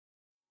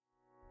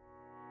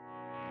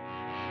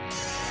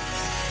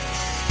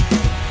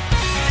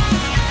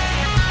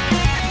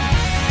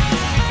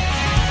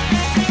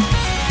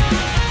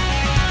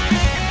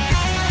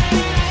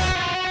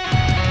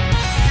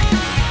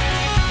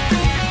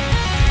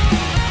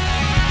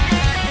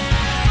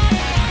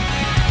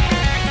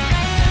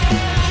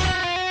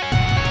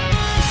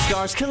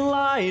stars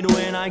collide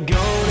when I go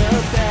to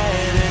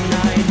bed at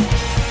night.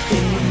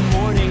 In the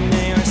morning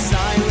they are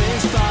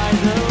silenced by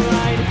the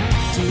light.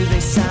 Do they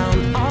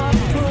sound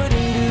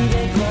off-putting? Do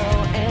they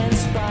glow and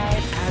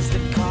spite as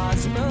the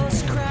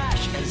cosmos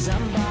crash as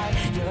I'm by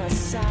your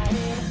side?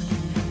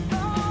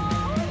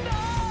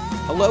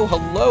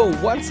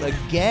 Hello, once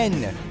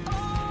again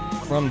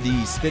from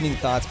the Spinning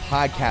Thoughts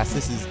podcast.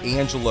 This is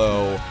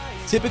Angelo.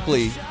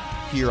 Typically,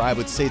 here I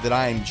would say that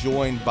I am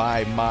joined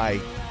by my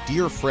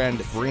dear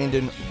friend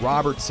Brandon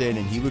Robertson,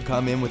 and he would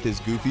come in with his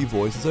goofy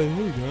voice and say,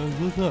 "Hey guys,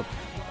 what's up?"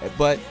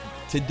 But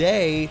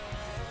today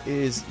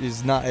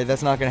is not.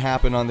 That's not going to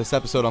happen on this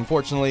episode,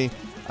 unfortunately.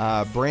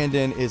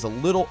 Brandon is a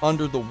little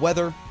under the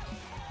weather.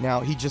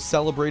 Now, he just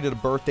celebrated a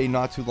birthday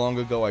not too long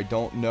ago. I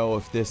don't know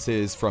if this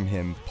is from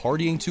him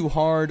partying too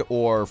hard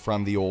or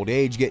from the old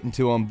age getting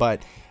to him,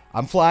 but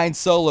I'm flying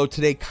solo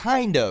today,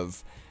 kind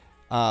of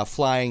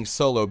flying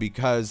solo,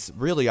 because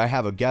really I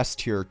have a guest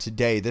here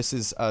today. This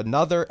is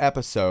another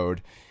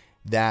episode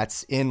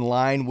that's in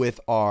line with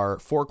our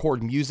Four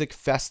Chord Music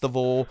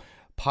Festival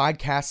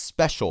podcast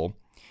special.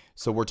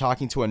 So we're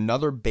talking to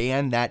another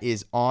band that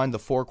is on the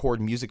Four Chord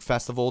Music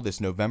Festival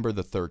this November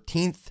the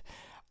 13th.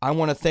 I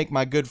want to thank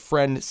my good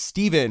friend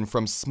Steven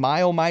from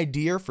Smile My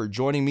Dear for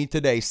joining me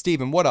today.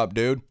 Steven, what up,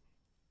 dude?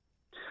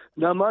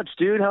 Not much,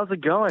 dude. How's it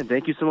going?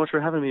 Thank you so much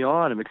for having me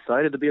on. I'm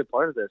excited to be a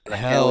part of this.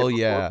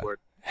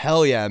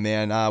 Hell yeah,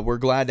 man. We're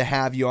glad to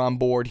have you on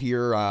board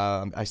here.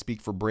 I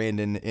speak for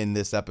Brandon in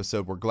this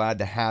episode. We're glad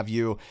to have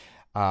you.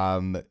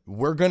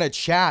 We're going to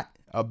chat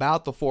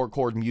about the Four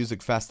Chord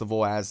Music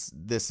Festival, as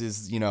this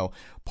is,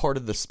 part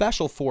of the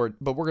special for it,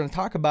 but we're going to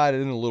talk about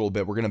it in a little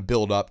bit. We're going to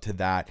build up to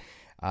that.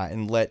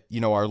 And let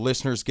our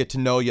listeners get to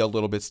know you a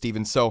little bit,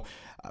 Steven. So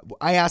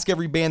I ask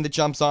every band that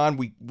jumps on,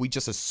 we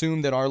just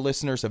assume that our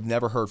listeners have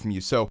never heard from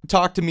you. So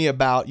talk to me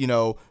about,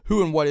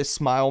 who and what is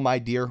Smile My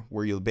Dear,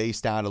 where you're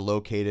based out of,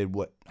 located,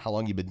 how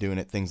long you've been doing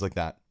it, things like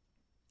that.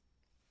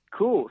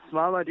 Cool.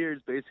 Smile My Dear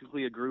is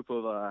basically a group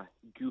of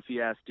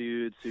goofy-ass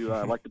dudes who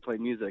like to play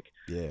music.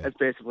 Yeah. That's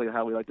basically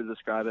how we like to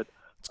describe it.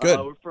 It's good.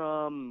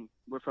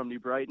 We're from New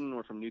Brighton,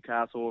 we're from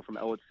Newcastle, we're from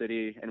Elwood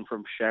City, and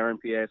from Sharon,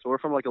 PA. So we're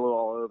from like a little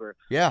all over.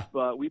 Yeah.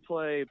 But we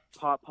play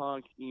pop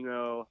punk,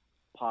 emo,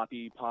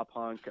 poppy, pop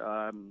punk,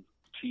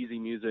 cheesy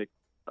music,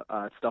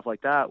 stuff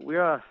like that.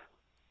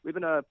 We've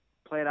been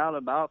playing out and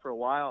about for a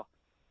while.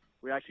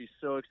 We're actually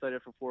so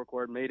excited for Four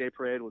Chord. Mayday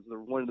Parade was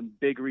one of the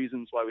big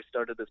reasons why we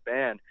started this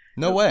band.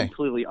 No way.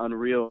 Completely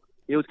unreal.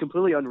 It was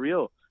completely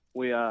unreal.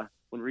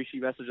 When Rishi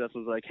messaged us,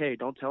 was like, "Hey,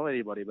 don't tell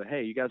anybody, but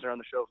hey, you guys are on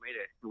the show with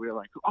Mayday." And we were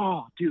like,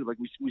 "Oh, dude!" Like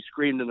we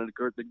screamed in the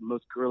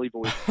most girly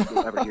voice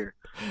you'll ever hear.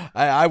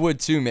 I would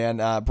too,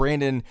 man.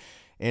 Brandon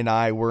and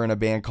I were in a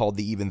band called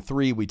the Even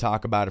Three. We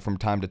talk about it from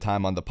time to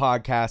time on the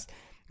podcast.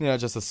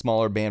 Just a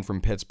smaller band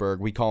from Pittsburgh.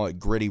 We call it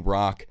gritty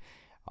rock.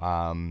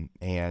 And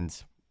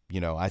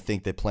I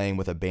think that playing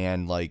with a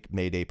band like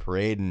Mayday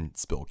Parade and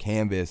Spill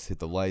Canvas, Hit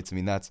the Lights,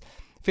 that's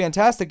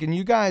fantastic. And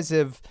you guys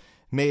have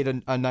made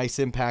a nice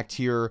impact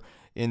here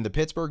in the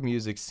Pittsburgh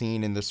music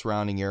scene in the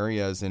surrounding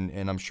areas,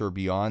 and I'm sure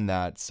beyond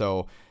that.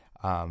 So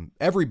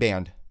every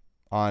band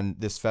on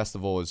this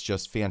festival is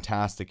just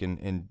fantastic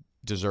and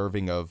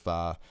deserving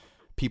of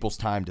people's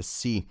time to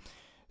see.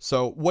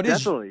 So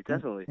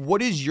definitely.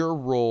 What is your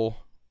role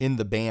in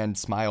the band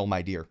Smile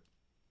My Dear?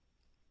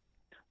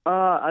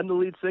 I'm the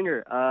lead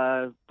singer.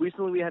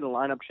 Recently we had a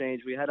lineup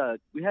change. We had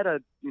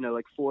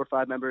like 4 or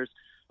 5 members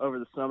over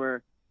the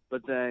summer.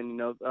 But then,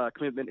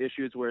 commitment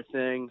issues were a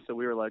thing, so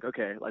we were like,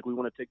 okay, we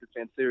want to take this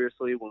band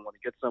seriously, we want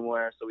to get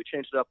somewhere, so we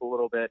changed it up a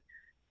little bit.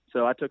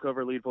 So I took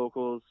over lead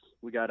vocals,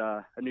 we got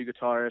a new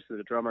guitarist and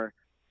a drummer,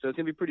 so it's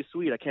going to be pretty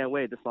sweet. I can't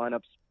wait. This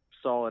lineup's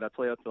solid. I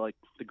play with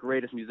the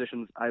greatest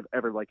musicians I've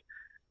ever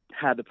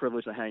had the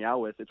privilege to hang out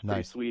with. It's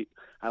pretty sweet.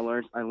 I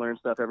learn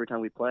stuff every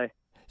time we play.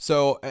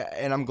 So,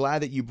 and I'm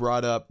glad that you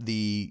brought up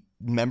the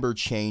member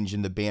change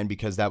in the band,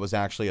 because that was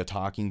actually a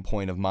talking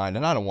point of mine,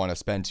 and I don't want to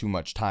spend too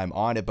much time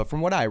on it, but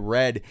from what I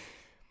read,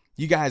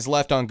 you guys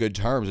left on good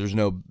terms. There's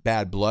no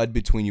bad blood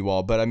between you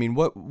all, but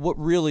what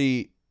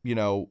really,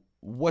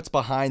 what's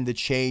behind the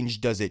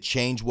change? Does it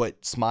change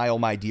what Smile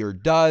My Dear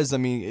does?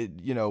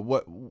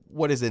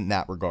 What is it in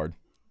that regard?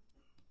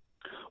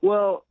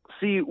 Well,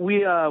 see,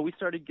 we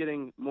started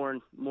getting more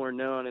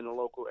known in the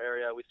local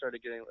area. We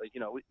started getting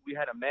we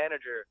had a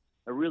manager,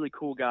 a really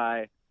cool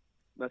guy,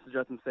 messaged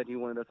us and said he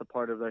wanted us a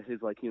part of his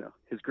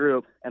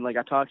group. And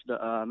I talked to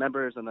the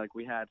members, and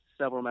we had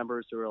several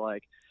members who were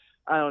like,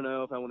 I don't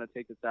know if I want to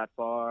take this that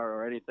far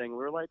or anything. We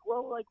were like,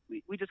 well,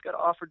 we just got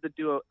offered to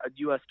do a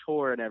U.S.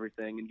 tour and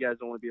everything, and you guys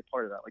don't want to be a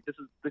part of that.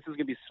 This is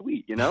gonna be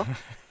sweet,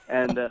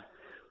 and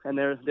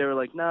they were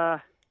like, nah.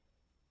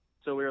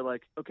 So we were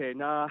like, okay,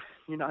 nah,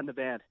 you're not in the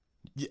band.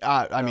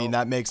 Yeah,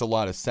 that makes a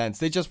lot of sense.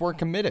 They just weren't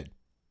committed.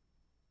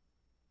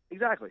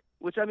 Exactly.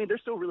 Which, they're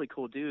still really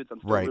cool dudes. I'm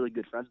still really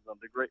good friends with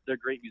them. They're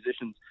great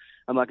musicians.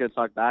 I'm not going to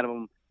talk bad of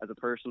them as a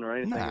person or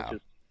anything. No.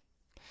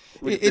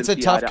 It's a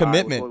tough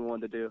commitment. What we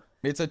wanted to do.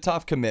 It's a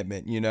tough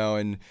commitment,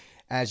 and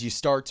as you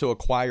start to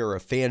acquire a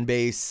fan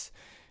base,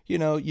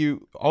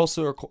 you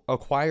also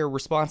acquire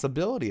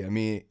responsibility. I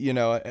mean,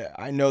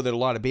 I know that a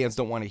lot of bands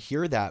don't want to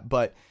hear that,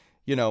 but,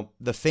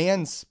 the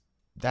fans,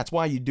 that's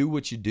why you do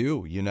what you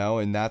do,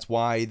 and that's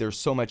why there's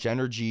so much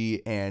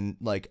energy and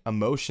like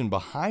emotion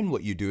behind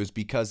what you do, is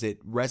because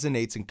it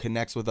resonates and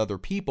connects with other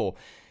people.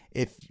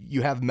 If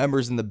you have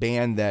members in the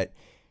band that,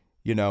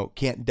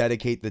 can't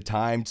dedicate the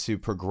time to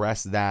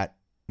progress that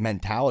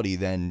mentality,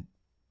 then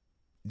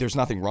there's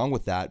nothing wrong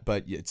with that.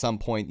 But at some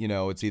point,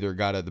 it's either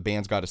the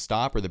band's got to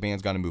stop or the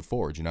band's got to move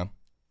forward,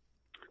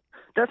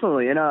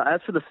 Definitely. And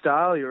as for the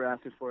style you were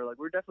asking for, like,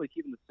 we're definitely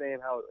keeping the same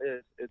how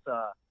it is.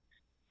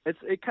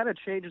 It kind of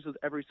changes with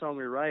every song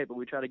we write, but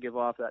we try to give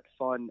off that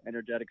fun,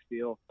 energetic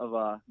feel of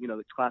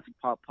the classic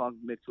pop punk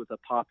mixed with a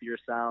poppier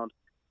sound.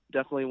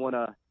 Definitely want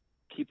to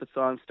keep the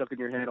song stuck in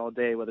your head all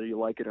day, whether you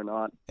like it or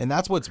not. And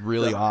that's what's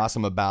really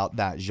awesome about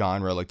that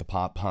genre, like the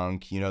pop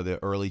punk, the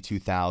early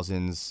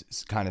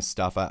 2000s kind of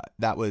stuff.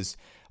 That was,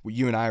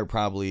 you and I are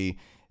probably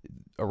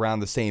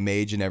around the same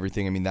age and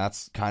everything. I mean,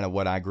 that's kind of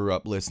what I grew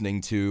up listening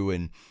to,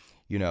 and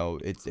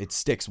it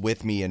sticks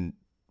with me, and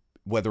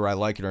whether I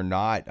like it or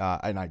not,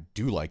 and I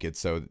do like it,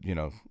 so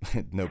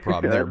no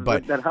problem there.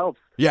 But that helps.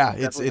 Yeah,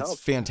 it's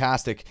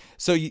fantastic.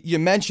 So you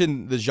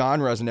mentioned the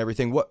genres and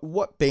everything.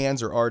 What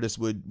bands or artists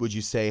would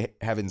you say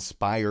have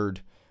inspired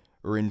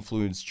or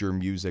influenced your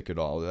music at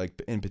all, like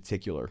in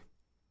particular?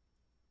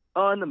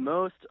 And the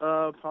most,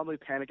 probably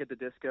Panic at the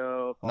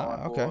Disco, Fall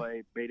Out okay.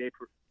 Boy,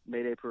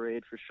 Mayday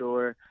Parade for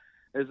sure.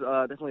 There's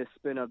definitely a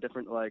spin of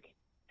different like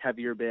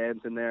heavier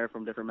bands in there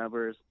from different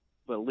members.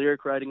 But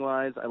lyric writing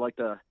wise, I like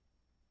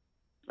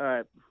all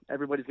right,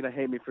 everybody's gonna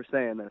hate me for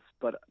saying this,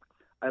 but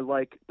I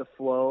like the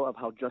flow of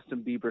how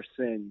Justin Bieber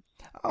sings.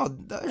 Oh,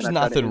 there's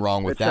nothing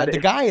wrong with that. The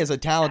guy is a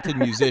talented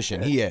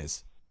musician. He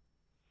is.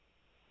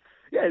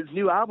 Yeah, his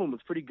new album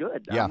was pretty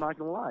good. Yeah. I'm not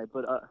gonna lie,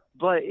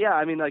 but yeah,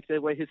 I mean, like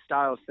the way his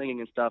style of singing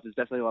and stuff is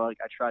definitely like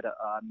I try to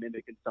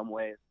mimic in some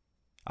ways.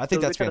 I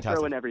think that's fantastic.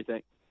 Throw in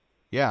everything.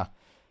 Yeah,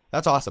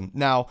 that's awesome.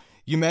 Now,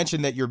 you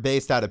mentioned that you're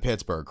based out of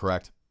Pittsburgh,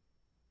 correct?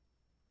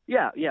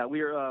 Yeah,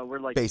 we're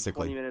like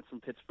basically 20 minutes from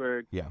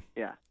Pittsburgh. Yeah.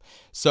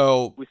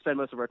 So we spend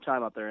most of our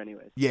time out there,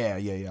 anyways.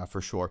 Yeah, for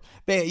sure.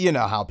 But you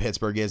know how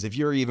Pittsburgh is. If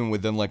you're even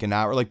within like an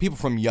hour, like people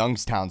from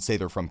Youngstown say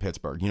they're from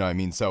Pittsburgh. You know what I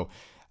mean? So,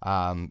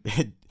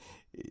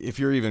 if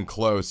you're even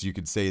close, you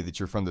could say that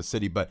you're from the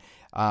city. But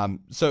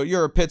so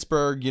you're a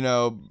Pittsburgh,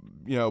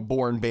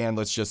 born band,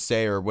 let's just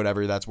say, or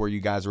whatever. That's where you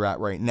guys are at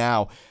right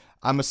now.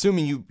 I'm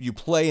assuming you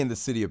play in the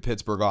city of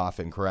Pittsburgh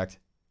often, correct?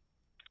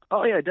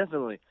 Oh yeah,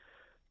 definitely.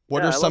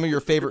 What are some of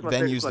your favorite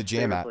venues to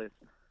jam at?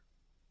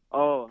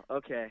 Oh,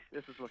 okay.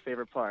 This is my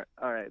favorite part.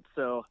 All right.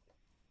 So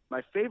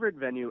my favorite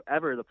venue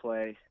ever to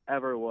play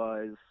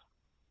was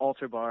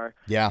Altar Bar.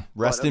 Yeah.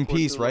 Rest in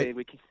peace, right?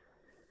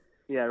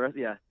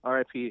 Yeah.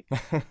 R.I.P.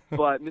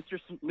 But Mr.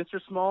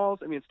 Smalls,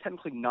 I mean, it's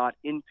technically not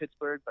in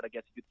Pittsburgh, but I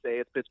guess you could say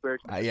it's Pittsburgh.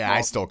 Yeah, I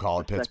still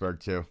call it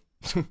Pittsburgh too.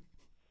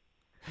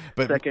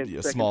 But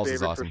second Smalls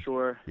is awesome. For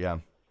sure. Yeah.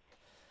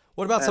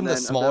 What about some of the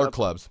smaller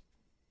clubs?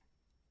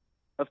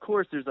 Of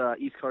course, there's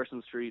East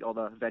Carson Street, all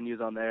the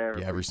venues on there.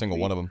 Yeah, every single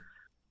one of them.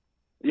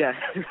 Yeah,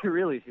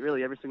 really,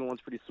 every single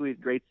one's pretty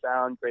sweet. Great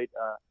sound,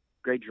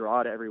 great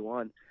draw to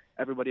everyone.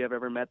 Everybody I've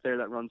ever met there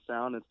that runs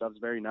sound and stuff is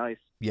very nice.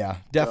 Yeah,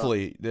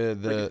 definitely.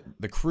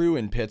 The crew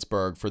in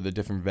Pittsburgh for the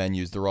different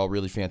venues, they're all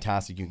really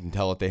fantastic. You can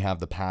tell that they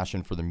have the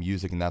passion for the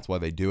music, and that's why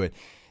they do it.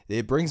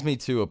 It brings me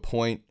to a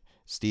point,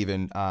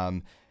 Steven,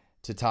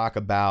 to talk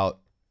about,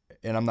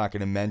 and I'm not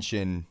going to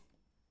mention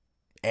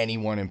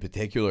anyone in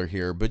particular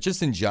here, but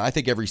just in general, I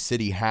think every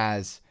city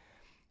has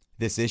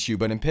this issue,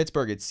 but in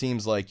Pittsburgh, it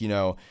seems like,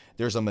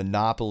 there's a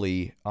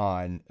monopoly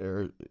on,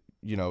 or,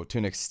 to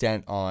an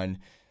extent on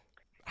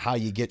how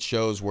you get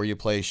shows, where you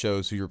play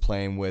shows, who you're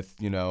playing with,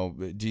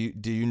 do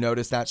you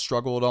notice that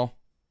struggle at all?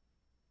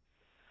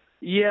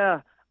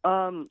 Yeah.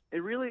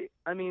 It really,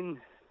 I mean,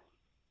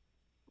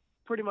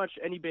 pretty much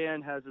any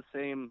band has the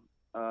same,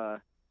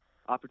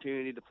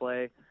 opportunity to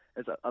play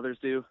as others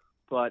do,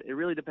 but it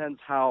really depends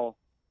how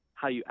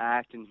you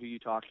act and who you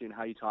talk to and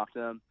how you talk to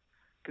them.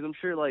 Because I'm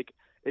sure, like,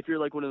 if you're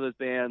like one of those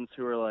bands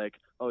who are like,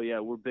 oh yeah,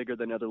 we're bigger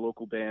than other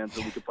local bands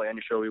and we can play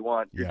any show we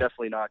want, you're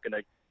definitely not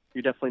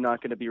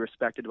gonna be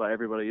respected by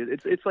everybody.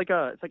 It's like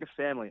a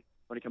family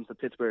when it comes to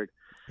Pittsburgh.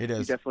 It is.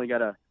 You definitely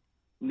gotta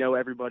know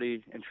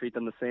everybody and treat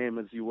them the same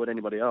as you would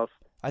anybody else.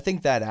 I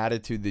think that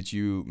attitude that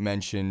you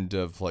mentioned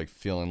of like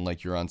feeling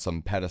like you're on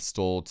some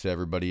pedestal to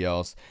everybody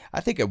else,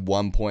 I think at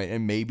one point,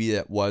 and maybe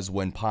that was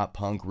when pop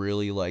punk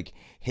really like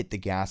hit the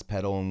gas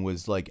pedal and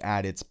was like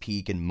at its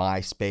peak in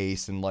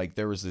MySpace, and like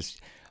there was this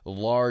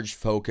large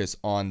focus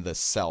on the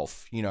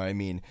self, you know what I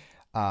mean?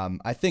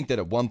 I think that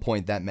at one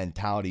point that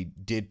mentality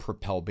did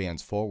propel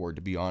bands forward,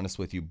 to be honest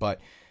with you. But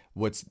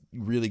what's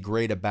really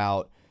great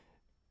about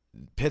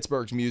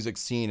Pittsburgh's music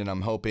scene, and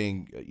I'm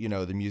hoping,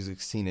 the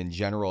music scene in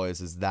general,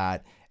 is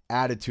that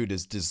attitude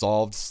is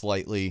dissolved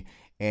slightly,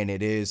 and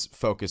it is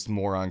focused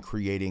more on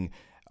creating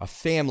a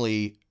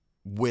family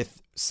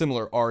with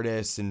similar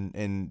artists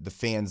and the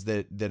fans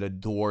that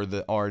adore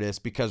the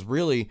artist. Because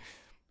really,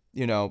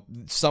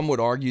 some would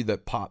argue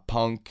that pop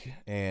punk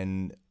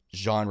and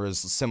genres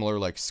similar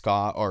like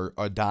ska are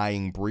a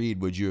dying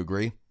breed. Would you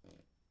agree?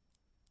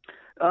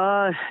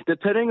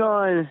 Depending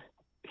on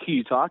who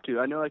you talk to.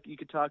 I know like you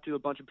could talk to a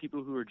bunch of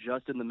people who are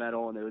just in the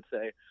metal and they would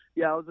say,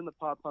 yeah, I was in the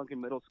pop punk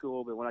in middle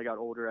school, but when I got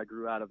older, I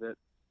grew out of it.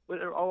 But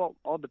it all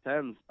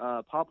depends.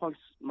 Pop punk's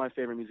my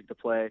favorite music to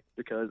play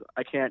because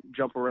I can't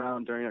jump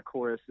around during a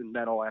chorus in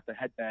metal. I have to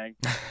headbang,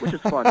 which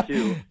is fun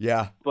too.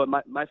 Yeah. But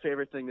my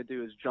favorite thing to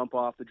do is jump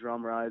off the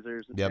drum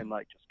risers Yep. and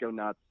like just go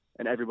nuts.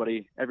 And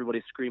everybody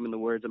screaming the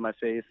words in my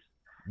face.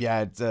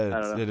 Yeah,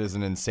 it is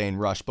an insane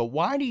rush. But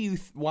why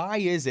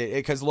is it?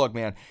 Because look,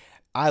 man,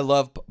 I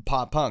love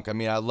pop punk. I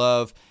mean, I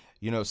love,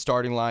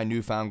 Starting Line,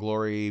 Newfound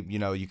Glory.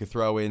 You could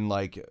throw in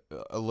like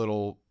a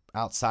little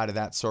outside of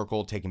that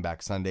circle, Taking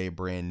Back Sunday,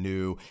 Brand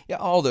New. Yeah,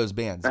 all those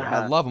bands.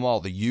 I love them all.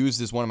 The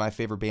Used is one of my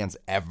favorite bands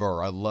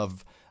ever. I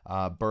love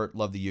Bert,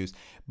 love The Used.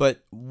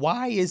 But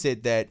why is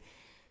it that,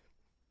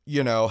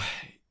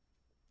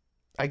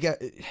 I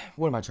get,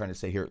 what am I trying to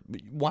say here?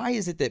 Why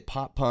is it that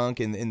pop punk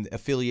and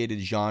affiliated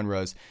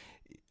genres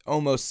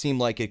almost seem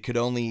like it could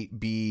only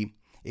be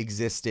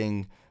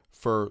existing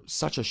for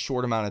such a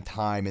short amount of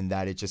time and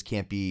that it just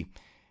can't be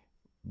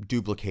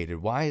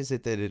duplicated? Why is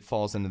it that it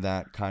falls into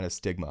that kind of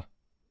stigma?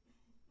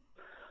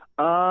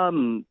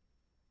 Honestly,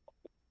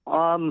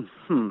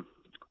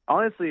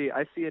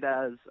 I see it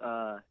as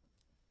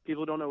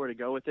people don't know where to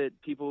go with it.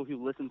 People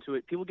who listen to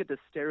it, people get this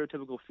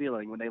stereotypical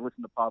feeling when they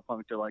listen to pop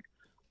punk. They're like,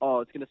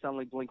 oh, it's going to sound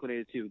like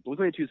Blink-182.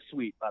 Blink-182 is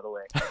sweet, by the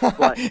way.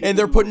 But and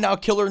they're putting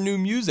out killer new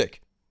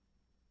music.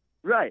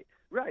 Right.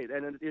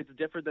 And it's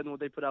different than what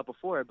they put out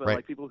before. But right.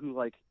 like people who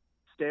like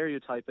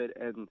stereotype it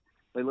and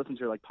they listen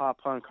to like pop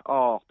punk,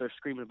 oh, they're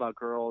screaming about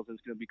girls and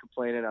it's going to be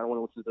complaining. I don't want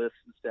to listen to this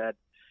instead.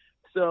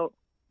 So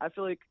I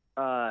feel like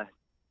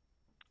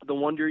the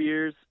Wonder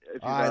Years.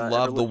 I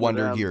love the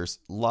Wonder Years.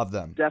 Love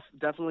them.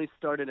 Definitely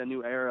started a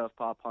new era of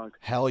pop punk.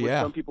 Hell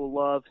yeah. Some people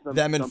love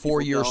them, and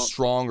 4 Years don't.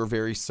 Strong are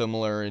very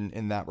similar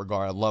in that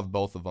regard. I love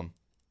both of them.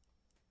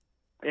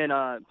 And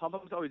pop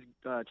punk's always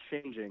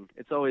changing.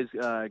 It's always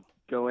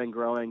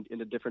growing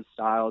into different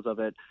styles of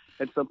it.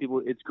 And some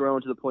people, it's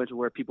grown to the point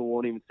where people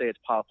won't even say it's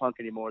pop punk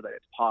anymore. That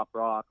it's pop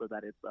rock or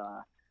that it's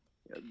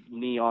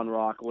neon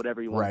rock, or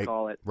whatever you want to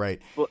call it. Right.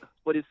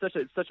 But it's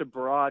such a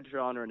broad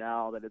genre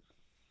now that it's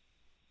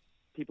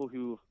people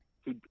who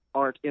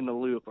aren't in the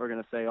loop are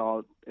going to say,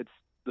 oh, it's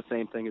the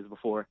same thing as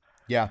before.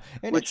 Yeah.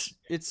 And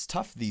it's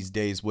tough these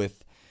days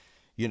with,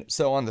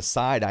 so on the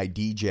side, I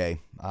DJ.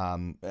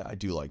 I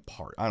do like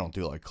I don't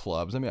do like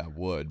clubs. I mean, I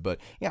would, but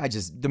yeah, I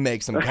just to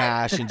make some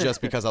cash. And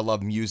just because I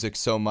love music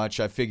so much,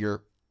 I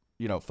figure,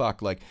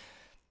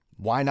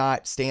 why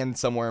not stand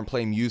somewhere and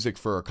play music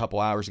for a couple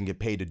hours and get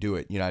paid to do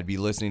it? I'd be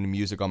listening to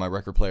music on my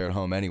record player at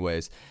home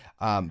anyways.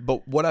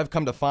 But what I've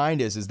come to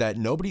find is that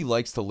nobody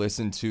likes to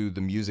listen to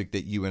the music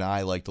that you and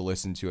I like to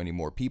listen to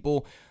anymore.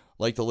 People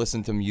like to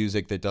listen to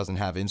music that doesn't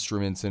have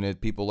instruments in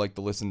it. People like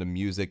to listen to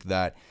music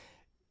that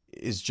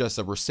is just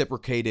a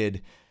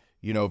reciprocated,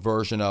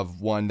 version of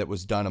one that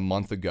was done a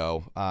month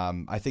ago.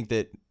 I think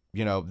that,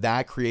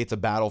 that creates a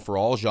battle for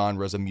all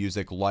genres of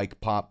music like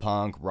pop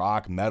punk,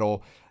 rock,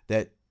 metal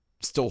that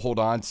still hold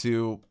on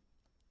to,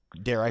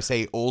 dare I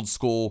say, old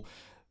school,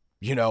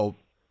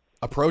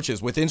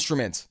 approaches with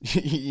instruments.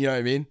 You know what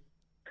I mean?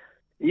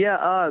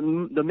 Yeah.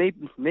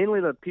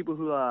 Mainly the people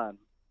who,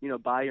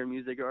 buy your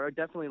music are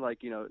definitely like,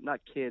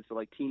 not kids, but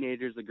like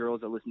teenagers, the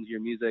girls that listen to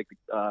your music,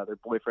 their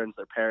boyfriends,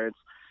 their parents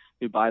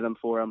who buy them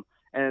for them.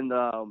 And,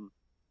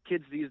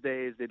 kids these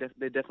days, they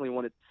definitely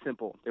want it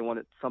simple. They want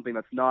it something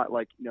that's not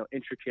like,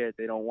 intricate.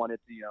 They don't want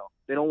it to,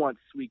 they don't want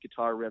sweet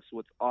guitar riffs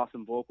with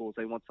awesome vocals.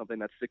 They want something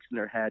that sticks in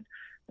their head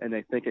and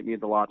they think it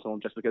means a lot to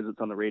them just because it's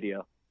on the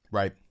radio.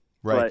 Right.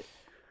 Well,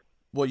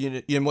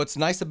 and what's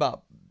nice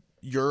about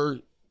your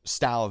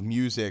style of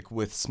music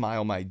with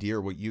Smile My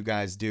Dear, what you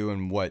guys do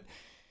and what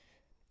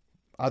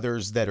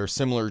others that are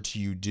similar to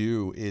you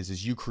do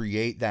is you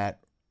create that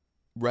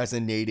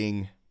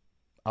resonating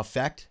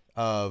effect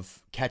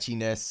of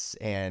catchiness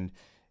and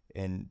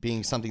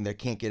being something that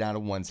can't get out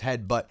of one's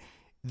head. But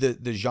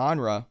the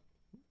genre,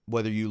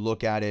 whether you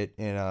look at it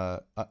in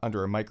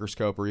under a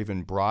microscope or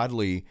even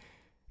broadly,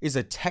 is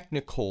a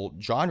technical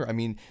genre. I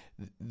mean,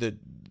 the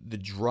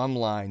drum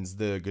lines,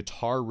 the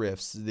guitar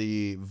riffs,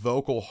 the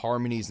vocal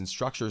harmonies and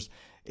structures,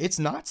 it's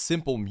not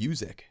simple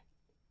music.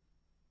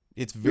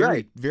 It's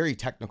very, very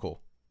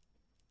technical.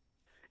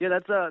 Yeah,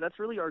 that's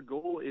really our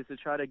goal, is to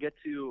try to get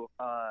to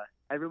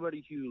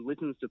everybody who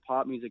listens to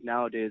pop music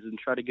nowadays and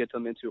try to get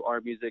them into our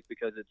music,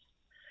 because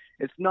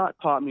it's not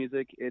pop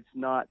music, it's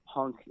not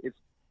punk, it's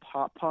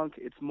pop punk.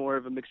 It's more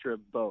of a mixture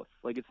of both.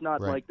 Like, it's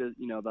not like the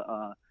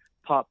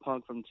pop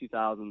punk from the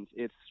 2000s.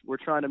 We're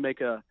trying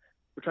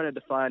to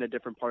define a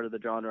different part of the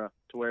genre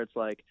to where it's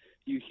like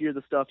you hear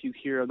the stuff you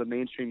hear on the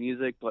mainstream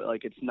music, but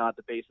like it's not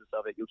the basis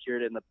of it. You'll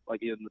hear it in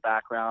the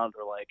background,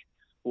 or like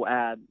we'll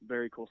add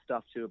very cool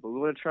stuff to it. But we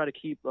want to try to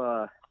keep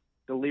the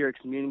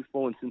lyrics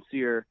meaningful and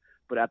sincere,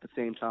 but at the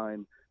same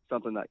time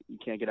something that you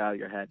can't get out of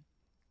your head.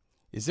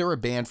 Is there a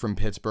band from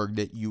Pittsburgh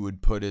that you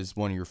would put as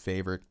one of your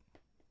favorite?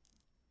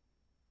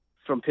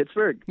 From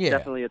Pittsburgh, Yeah.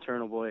 definitely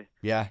Eternal Boy.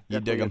 Yeah, you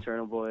Definitely dig them.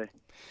 Eternal Boy.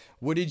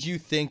 What did you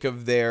think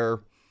of their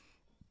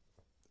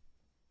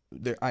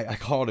I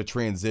call it a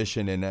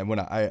transition, and when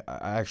I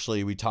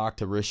actually, we talked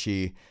to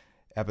Rishi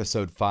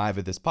episode 5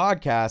 of this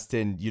podcast,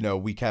 and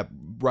we kept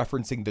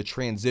referencing the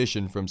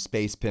transition from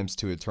Space Pimps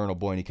to Eternal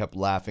Boy, and he kept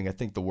laughing. I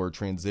think the word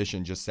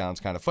transition just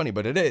sounds kind of funny,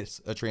 but it is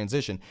a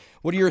transition.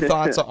 What are your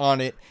thoughts on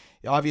it?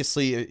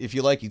 Obviously, if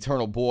you like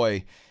Eternal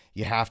Boy,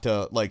 you have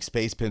to like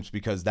Space Pimps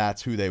because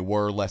that's who they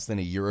were less than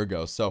a year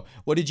ago. So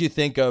what did you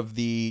think of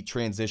the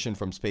transition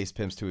from Space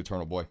Pimps to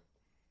Eternal Boy?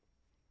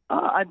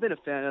 I've been a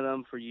fan of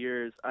them for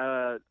years.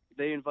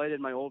 They invited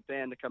my old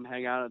band to come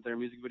hang out at their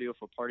music video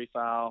for Party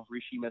Foul.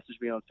 Rishi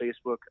messaged me on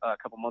Facebook a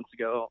couple months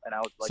ago, and I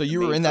was like, so you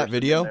were in that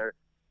video?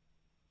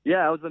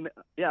 Yeah, I was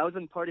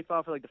in Party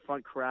Foul for like the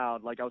front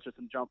crowd, like I was just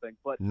in jumping.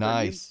 But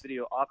nice. For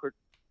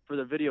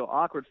the video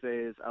awkward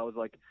phase, I was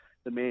like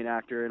the main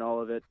actor in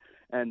all of it,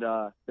 and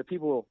the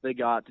people they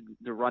got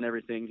to run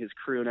everything, his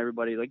crew and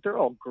everybody, like they're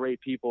all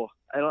great people.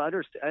 I don't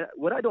understand.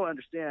 What I don't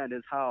understand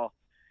is how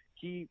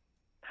he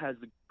has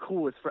the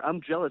coolest friend.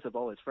 I'm jealous of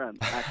all his friends,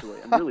 actually.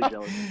 I'm really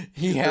jealous.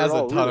 He has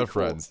a ton of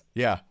friends.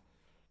 Yeah.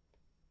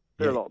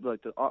 They're all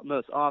like the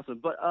most awesome.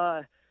 But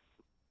I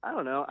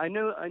don't know. I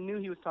knew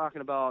he was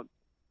talking about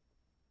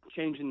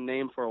changing the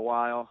name for a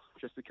while,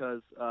 just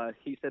because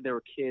he said they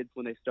were kids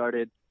when they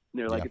started. And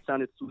they're like, it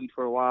sounded sweet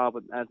for a while,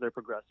 but as they're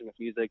progressing with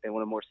music, they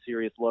want a more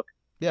serious look.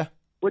 Yeah.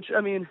 Which,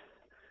 I mean,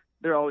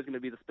 they're always going to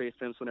be the Space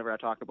Pimps whenever I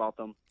talk about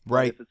them.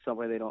 Right. If it's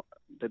somebody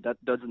that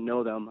doesn't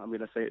know them, I'm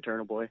going to say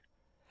Eternal Boy.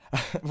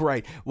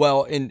 Right.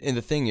 Well, and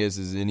the thing is,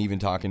 and even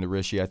talking to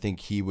Rishi, I think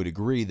he would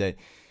agree that,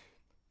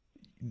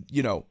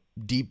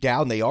 deep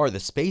down they are the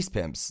Space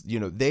Pimps.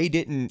 They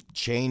didn't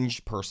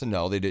change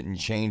personnel. They didn't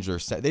change their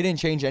set. They didn't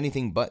change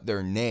anything but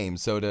their name.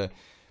 So to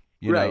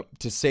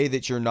say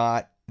that you're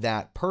not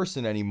that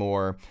person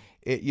anymore,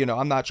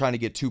 I'm not trying to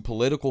get too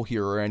political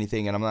here or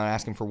anything, and I'm not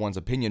asking for one's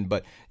opinion,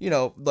 but,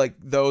 like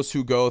those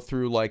who go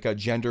through like a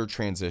gender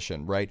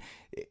transition, right?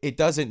 It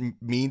doesn't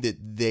mean that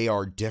they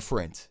are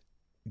different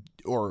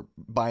or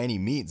by any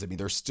means. I mean,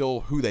 they're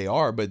still who they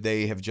are, but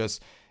they have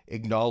just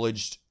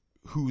acknowledged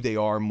who they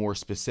are more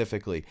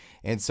specifically.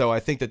 And so I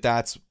think that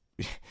that's,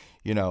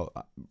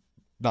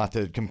 not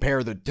to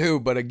compare the two,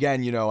 but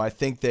again, I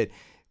think that,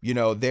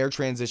 their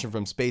transition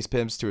from Space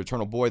Pimps to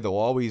Eternal Boy, they'll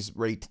always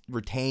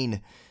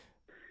retain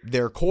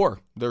their core,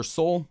 their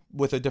soul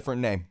with a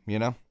different name,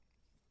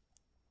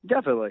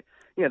 Definitely.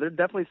 Yeah, they're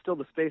definitely still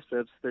the Space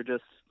Pimps. They're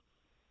just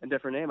a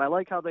different name. I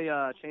like how they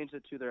changed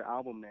it to their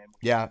album name.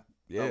 Yeah.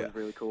 That was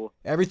really cool.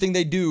 Everything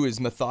they do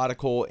is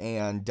methodical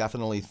and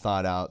definitely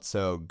thought out.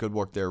 So good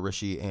work there,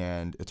 Rishi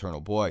and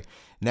Eternal Boy.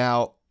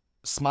 Now,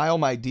 Smile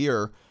My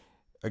Dear,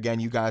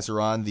 again, you guys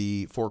are on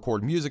the Four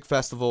Chord Music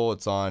Festival.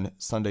 It's on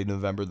Sunday,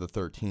 November the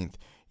 13th.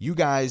 You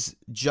guys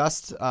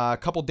just a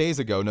couple days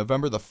ago,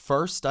 November the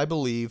 1st, I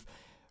believe,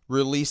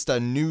 released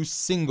a new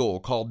single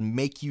called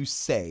Make You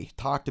Say.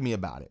 Talk to me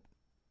about it.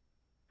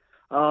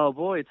 Oh,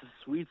 boy, it's a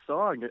sweet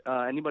song.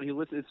 Anybody who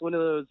listens, it's one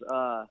of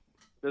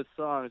those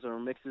songs or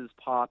mixes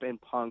pop and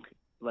punk,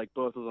 like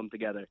both of them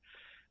together.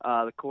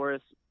 The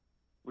chorus,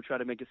 we try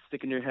to make it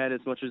stick in your head as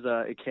much as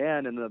it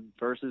can, and the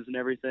verses and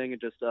everything, it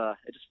just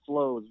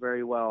flows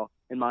very well,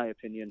 in my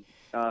opinion.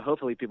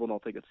 Hopefully people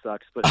don't think it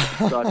sucks, but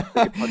if it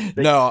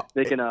sucks,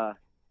 they can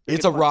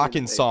it's a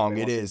rockin' song.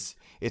 It is.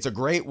 It's a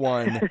great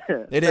one.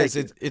 It is.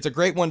 It's a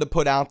great one to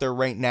put out there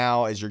right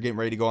now as you're getting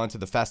ready to go onto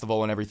the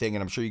festival and everything,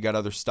 and I'm sure you got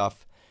other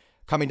stuff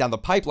coming down the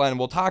pipeline, and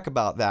we'll talk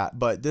about that.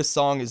 But this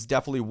song is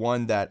definitely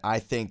one that I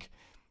think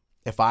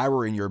if I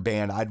were in your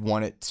band, I'd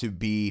want it to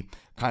be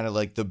kind of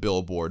like the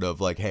billboard of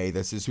like, hey,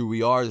 this is who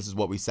we are. This is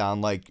what we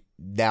sound like.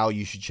 Now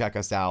you should check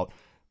us out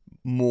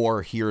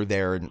more here,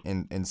 there,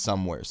 and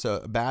somewhere. So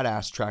a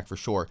badass track for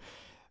sure.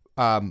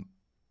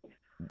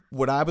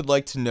 What I would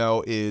like to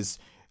know is,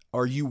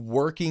 are you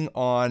working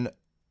on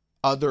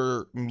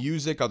other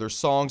music, other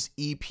songs,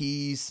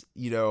 EPs,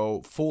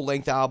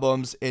 full-length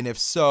albums? And if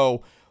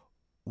so,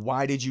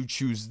 why did you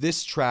choose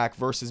this track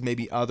versus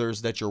maybe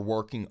others that you're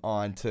working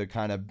on to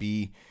kind of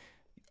be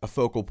a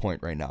focal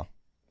point right now?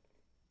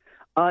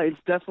 It's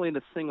definitely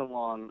the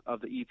sing-along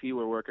of the EP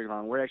we're working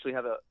on. We're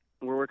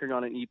working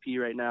on an EP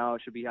right now.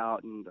 It should be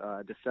out in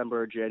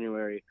December or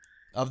January.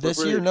 Of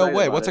this year? No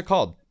way. What's it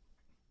called?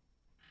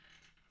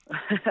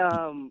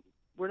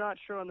 We're not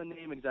sure on the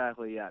name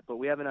exactly yet, but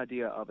we have an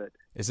idea of it.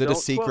 Is it a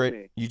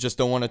secret? You just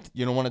don't want to.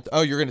 You don't want to.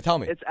 Oh, you're going to tell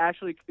me. It's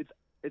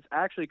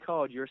actually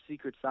called Your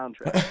Secret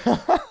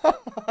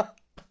Soundtrack.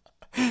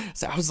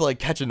 So I was like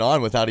catching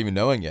on without even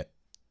knowing it.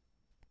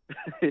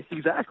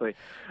 Exactly.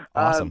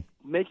 Awesome.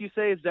 Make You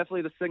Say is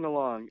definitely the sing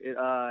along.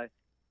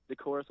 The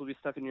chorus will be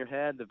stuck in your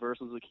head. The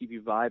verses will keep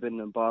you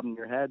vibing and bobbing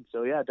your head.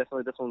 So yeah,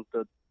 definitely this one's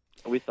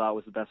we thought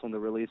was the best one to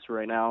release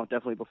right now.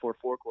 Definitely before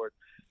Four Chord.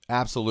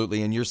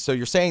 Absolutely. And you're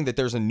saying that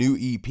there's a new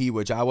EP,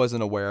 which I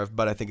wasn't aware of,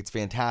 but I think it's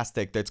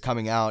fantastic. That's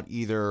coming out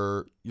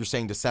either, you're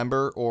saying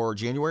December or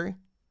January?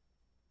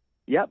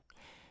 Yep.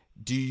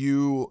 Do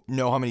you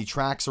know how many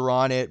tracks are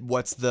on it?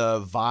 What's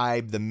the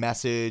vibe, the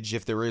message,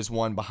 if there is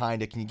one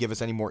behind it? Can you give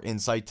us any more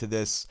insight to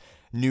this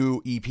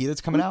new EP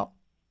that's coming out?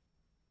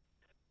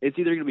 It's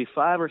either going to be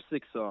 5 or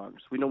 6 songs.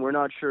 We're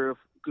not sure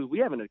because we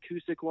have an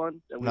acoustic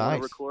one that we want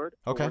to record.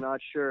 Okay. We're not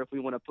sure if we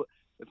want to put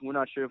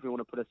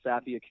a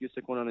sappy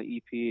acoustic one on the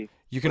EP.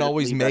 You can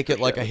always make it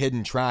like a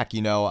hidden track,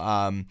 you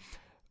know.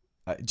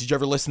 Did you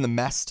ever listen to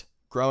Mest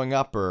growing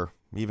up or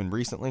even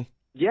recently?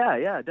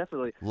 Yeah,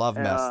 definitely. Love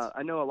Mest.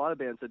 I know a lot of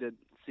bands that did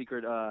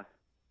secret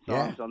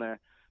songs on there.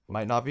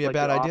 Might not be like a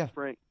bad idea.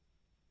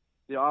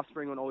 The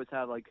Offspring would always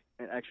have like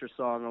an extra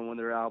song on one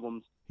of their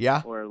albums.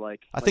 Yeah. Or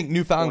I think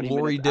Newfound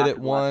Glory did it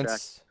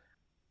once.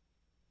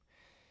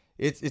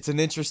 Track. It's an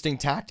interesting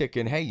tactic,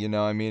 and hey, you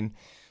know, I mean,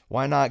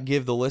 why not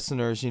give the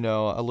listeners, you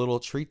know, a little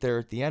treat there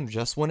at the end,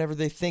 just whenever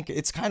they think.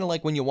 It's kind of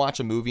like when you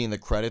watch a movie and the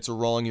credits are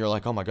rolling, you're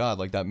like, oh my God,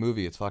 like that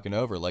movie, it's fucking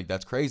over. Like,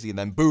 that's crazy. And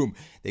then boom,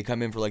 they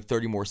come in for like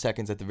 30 more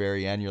seconds at the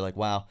very end. You're like,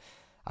 wow,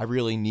 I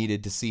really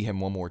needed to see him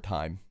one more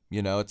time.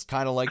 You know, it's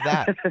kind of like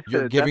that.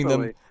 You're giving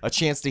them a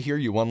chance to hear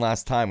you one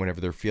last time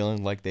whenever they're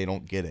feeling like they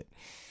don't get it.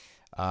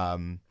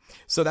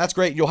 So that's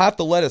great. You'll have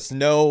to let us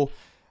know,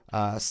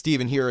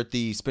 Steven, here at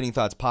the Spinning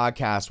Thoughts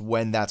podcast,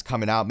 when that's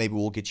coming out. Maybe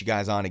we'll get you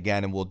guys on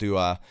again and we'll do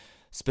a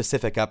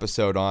specific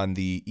episode on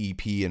the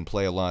EP and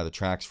play a lot of the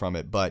tracks from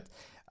it. But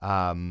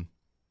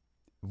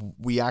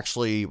we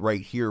actually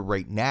right here,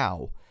 right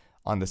now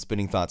on the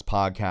Spinning Thoughts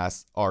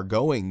podcast are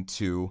going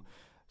to,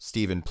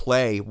 Steven,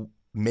 play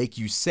Make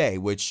You Say,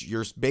 which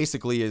yours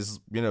basically is,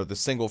 you know, the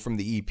single from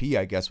the EP,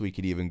 I guess we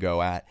could even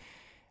go at.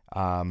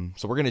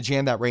 So we're going to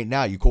jam that right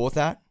now. You cool with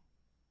that?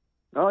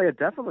 Oh, yeah,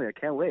 definitely. I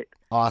can't wait.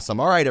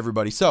 Awesome. All right,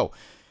 everybody. So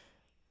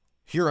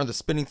here on the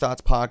Spinning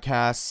Thoughts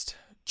podcast,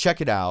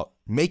 check it out.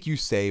 Make You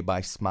Say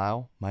by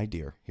Smile, My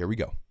Dear. Here we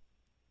go.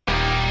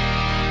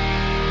 Replay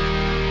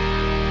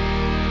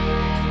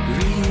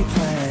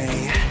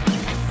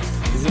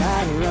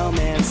that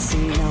romance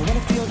scene. I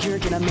wanna feel you're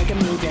gonna make a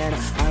move and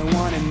I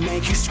wanna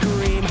make you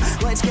scream.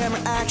 Lights,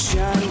 camera,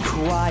 action,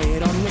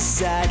 quiet on the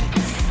set.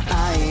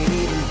 I ain't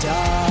even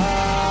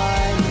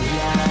done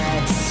yet.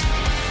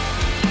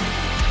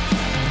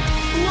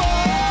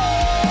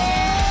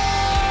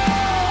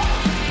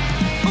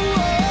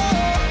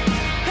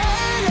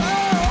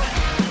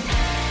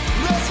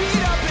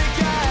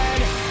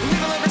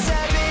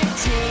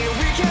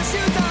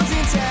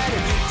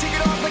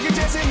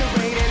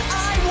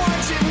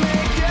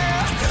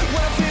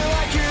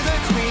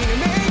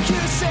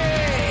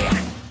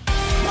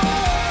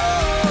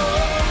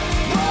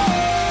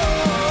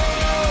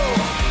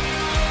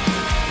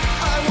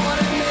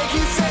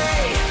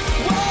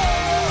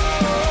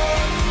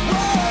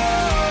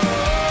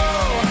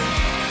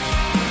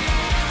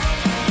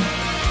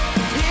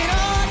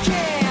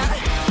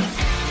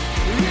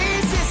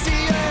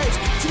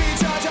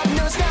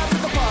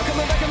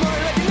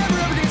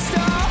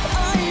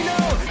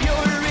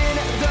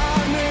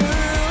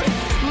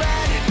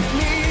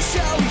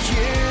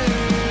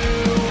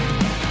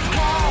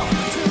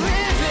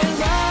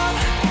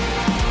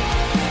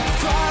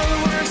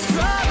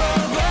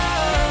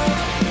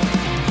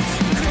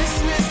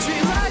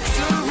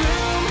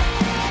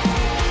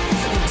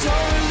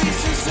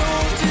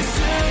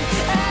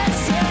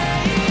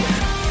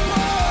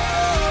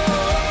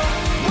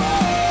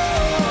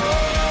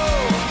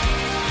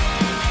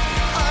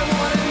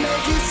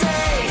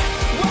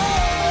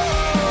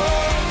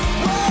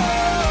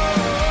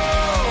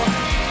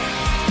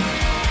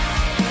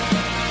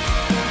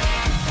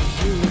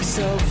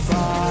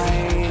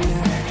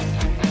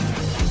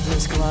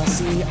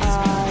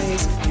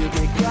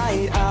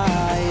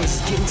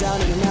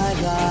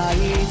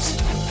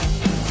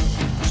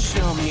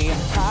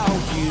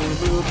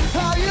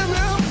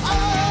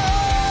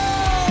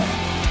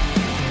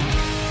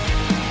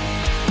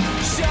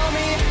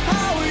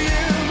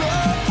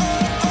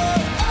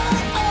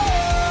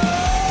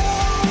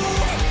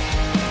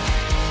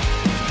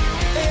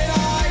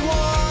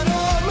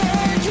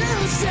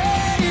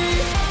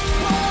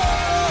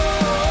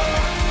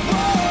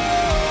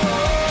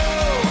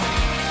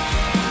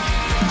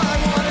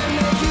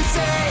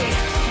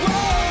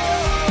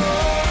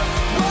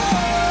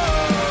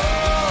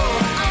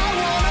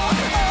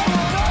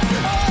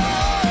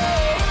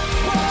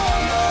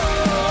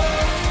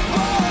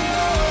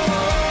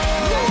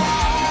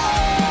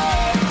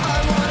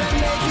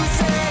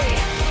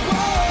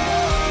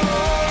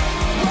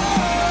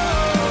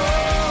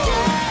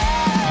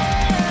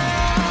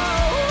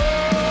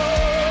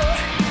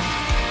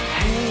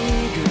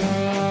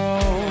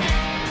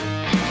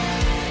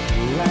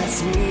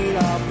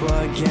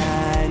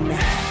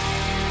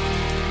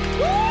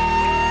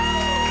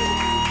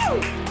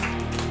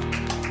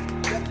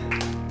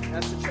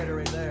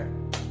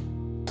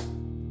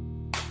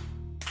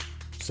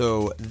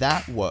 So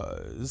that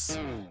was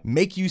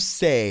Make You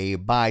Say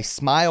by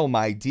Smile,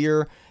 My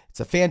Dear. It's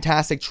a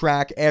fantastic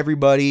track,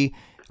 everybody.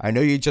 I know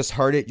you just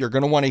heard it. You're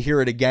going to want to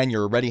hear it again.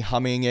 You're already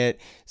humming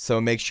it.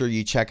 So make sure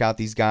you check out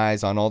these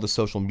guys on all the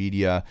social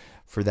media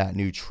for that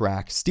new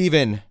track.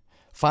 Steven,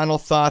 final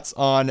thoughts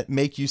on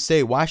Make You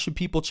Say. Why should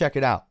people check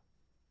it out?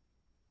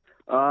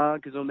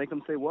 Because it'll make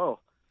them say, whoa.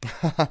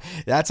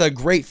 That's a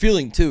great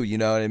feeling too,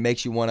 and it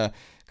makes you want to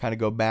kind of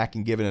go back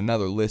and give it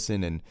another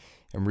listen and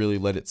really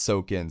let it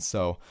soak in.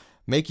 So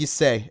Make You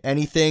Say.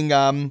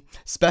 Anything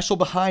special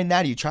behind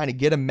that? Are you trying to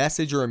get a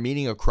message or a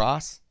meaning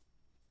across?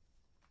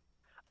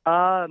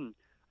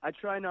 I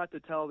try not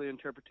to tell the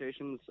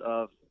interpretations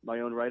of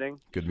my own writing.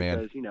 Good man.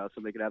 Because,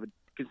 somebody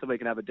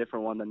can have a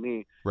different one than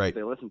me Right. if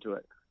they listen to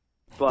it.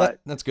 But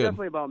that's good.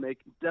 Definitely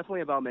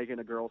about making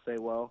a girl say,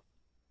 whoa.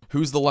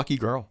 Who's the lucky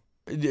girl?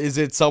 Is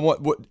it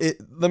somewhat?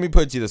 Let me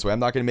put it to you this way. I'm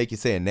not going to make you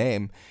say a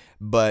name,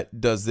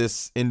 but does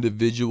this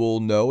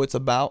individual know it's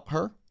about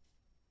her?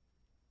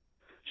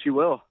 She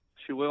will.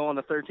 She will on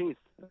the 13th.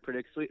 I'm pretty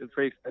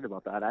excited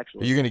about that,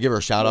 actually. Are you going to give her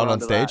a shout out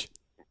on stage?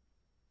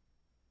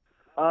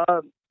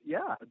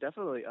 Yeah,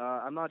 definitely.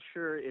 I'm not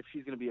sure if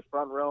she's going to be a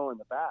front row or in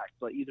the back,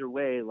 but either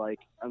way,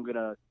 I'm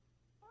gonna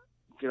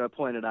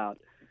point it out.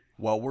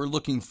 Well, we're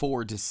looking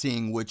forward to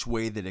seeing which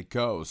way that it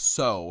goes.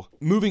 So,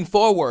 moving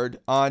forward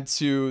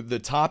onto the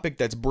topic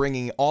that's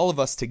bringing all of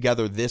us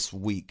together this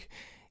week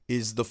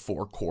is the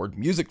Four Chord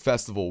Music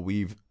Festival.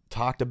 We've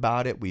talked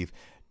about it. We've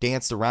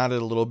danced around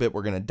it a little bit.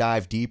 We're going to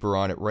dive deeper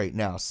on it right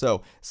now.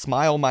 So,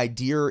 Smile My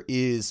Dear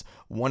is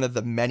one of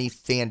the many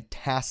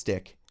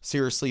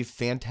seriously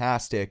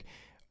fantastic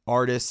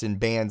artists and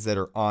bands that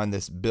are on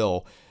this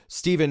bill.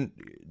 Steven,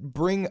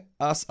 bring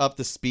us up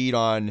to speed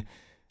on,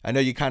 I know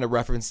you kind of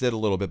referenced it a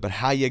little bit, but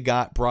how you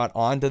got brought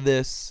onto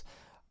this,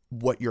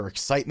 what your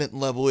excitement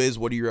level is,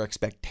 what are your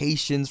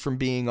expectations from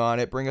being on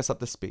it? Bring us up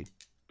to speed.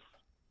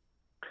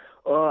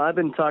 Well, I've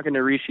been talking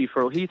to Rishi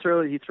he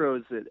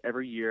throws it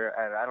every year,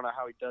 and I don't know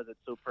how he does it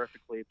so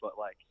perfectly, but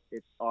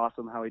it's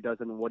awesome how he does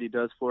it and what he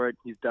does for it.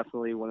 He's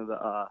definitely one of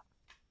the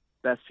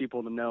best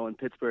people to know in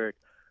Pittsburgh.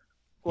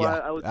 Well,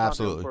 yeah, I was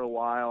talking to him for a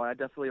while, and I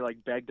definitely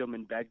begged him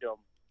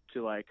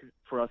to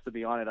for us to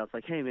be on it. I was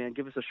like, hey man,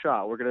 give us a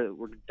shot. We're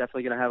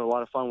definitely gonna have a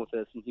lot of fun with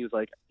this. And he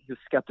was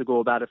skeptical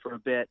about it for a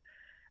bit,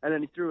 and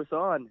then he threw us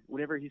on.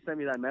 Whenever he sent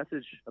me that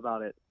message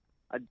about it,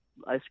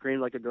 I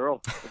screamed like a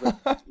girl. It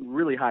was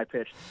really high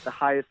pitched, the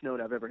highest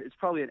note I've ever. It's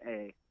probably an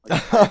A.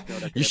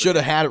 You should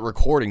have had it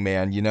recording,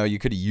 man. You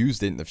could have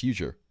used it in the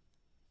future.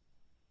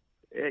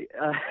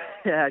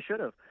 Yeah, I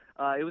should have.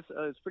 It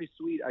was pretty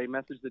sweet. I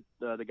messaged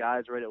the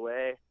guys right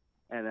away,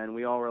 and then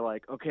we all were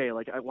like, okay,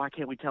 why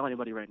can't we tell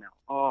anybody right now?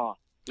 Oh.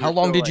 How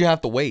long did you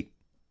have to wait?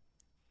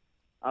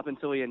 Up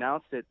until we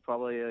announced it,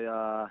 probably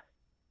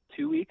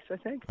 2 weeks, I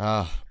think.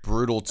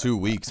 Brutal 2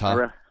 weeks,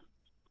 huh?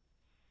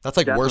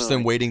 That's worse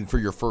than waiting for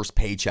your first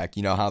paycheck.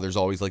 You know how there's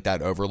always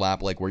that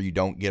overlap, where you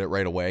don't get it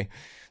right away.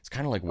 It's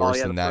kind of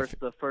worse than that.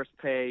 The first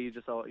pay, you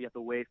have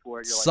to wait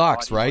for it. You're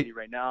sucks, right?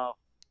 Right now.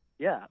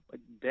 Yeah,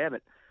 damn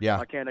it. Yeah.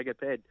 Why can't I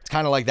get paid? It's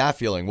kind of like that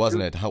feeling,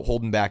 wasn't it?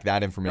 Holding back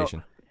that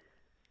information.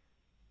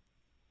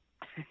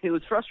 No. It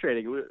was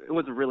frustrating. It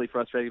wasn't really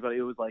frustrating, but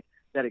it was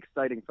that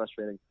exciting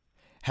frustrating.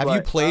 Have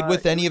you played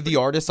with any of the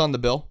artists on the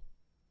bill?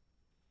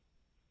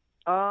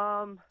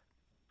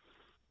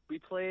 We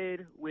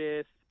played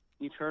with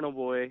Eternal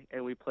Boy,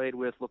 and we played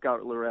with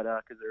Lookout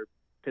Loretta because they're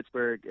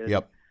Pittsburgh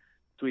and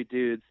sweet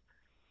dudes.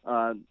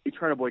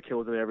 Eternal Boy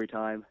kills it every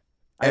time.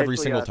 Every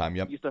single time,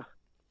 yep.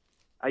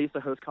 I used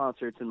to host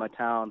concerts in my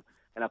town,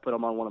 and I put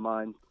them on one of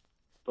mine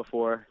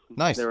before.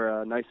 Nice. They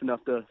were nice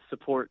enough to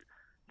support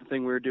the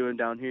thing we were doing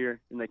down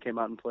here, and they came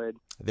out and played.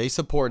 They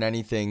support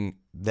anything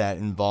that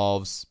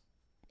involves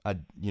a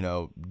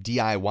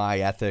DIY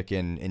ethic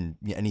and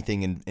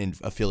anything in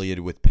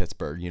affiliated with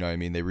Pittsburgh. You know what I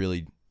mean?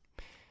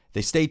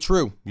 They stay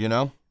true,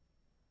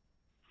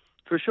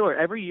 For sure.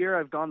 Every year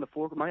I've gone to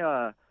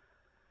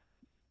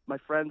my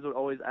friends would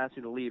always ask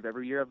me to leave.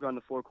 Every year I've gone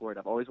to Four Chord.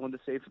 I've always wanted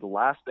to stay for the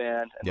last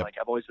band, and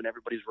I've always been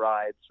everybody's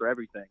rides for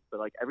everything. But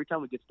every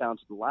time it gets down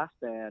to the last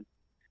band,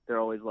 they're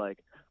always like,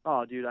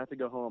 "Oh, dude, I have to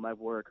go home. I have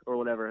work or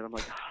whatever." And I'm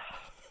like,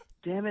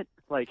 "Damn it!"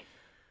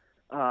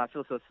 I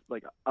feel so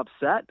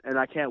upset, and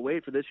I can't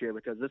wait for this year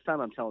because this time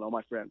I'm telling all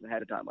my friends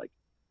ahead of time,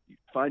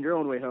 find your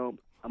own way home.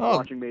 I'm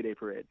watching Mayday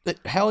Parade.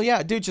 Hell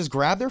yeah, dude! Just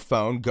grab their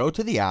phone, go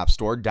to the App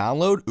Store,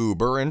 download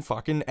Uber, and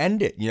fucking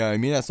end it. You know what I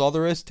mean? That's all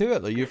there is to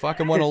it. You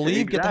fucking want to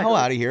leave, Get the hell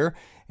out of here,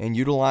 and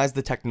utilize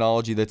the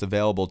technology that's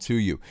available to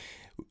you.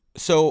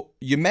 So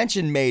you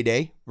mentioned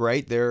Mayday,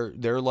 right? They're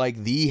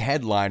the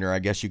headliner, I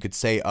guess you could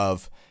say,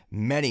 of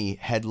many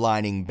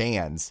headlining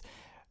bands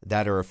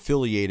that are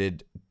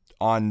affiliated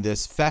on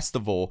this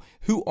festival.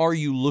 Who are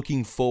you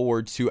looking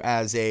forward to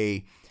as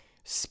a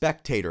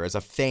spectator, as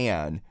a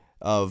fan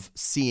of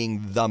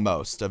seeing the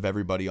most of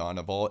everybody on,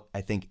 of all,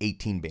 I think,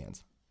 18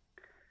 bands?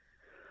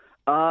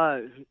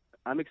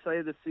 I'm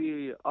excited to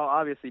see,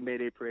 obviously,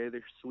 Mayday Parade.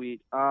 They're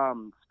sweet.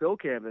 Spill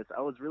Canvas,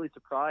 I was really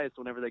surprised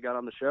whenever they got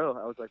on the show.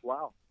 I was like,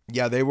 wow.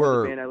 Yeah, they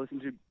were the band I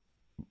listened to.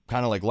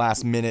 Kind of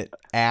last minute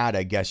ad,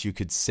 I guess you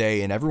could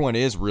say, and everyone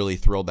is really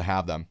thrilled to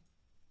have them.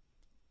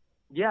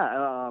 Yeah,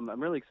 I'm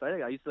really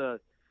excited. I used to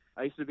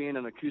be in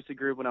an acoustic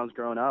group when I was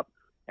growing up,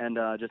 and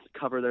just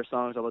cover their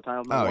songs all the time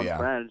with my one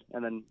friend.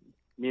 And then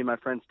me and my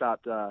friend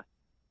stopped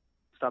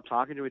stop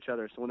talking to each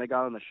other. So when they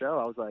got on the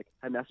show,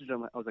 I messaged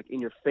him. I was like, in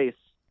your face,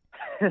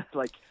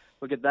 like,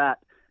 look at that,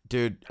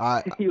 dude.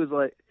 He was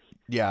like,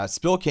 yeah,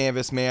 Spill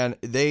Canvas, man.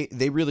 They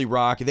really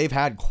rock. They've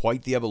had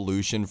quite the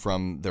evolution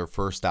from their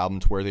first album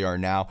to where they are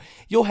now.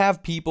 You'll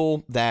have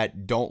people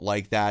that don't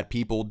like that.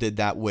 People did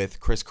that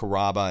with Chris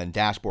Carrabba and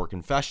Dashboard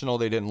Confessional.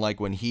 They didn't like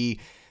when he,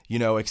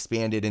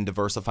 expanded and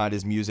diversified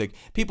his music.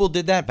 People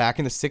did that back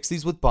in the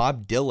 60s with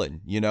Bob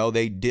Dylan.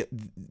 They did.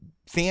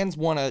 Fans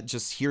want to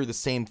just hear the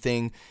same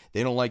thing.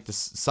 They don't like to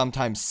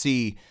sometimes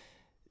see,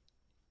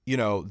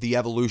 the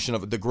evolution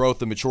of the growth,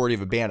 the maturity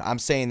of a band. I'm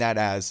saying that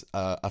as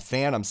a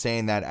fan. I'm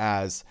saying that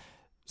as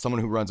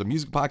someone who runs a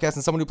music podcast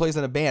and someone who plays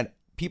in a band.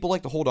 People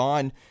like to hold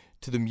on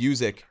to the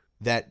music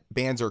that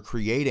bands are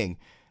creating.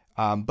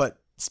 But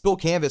Spill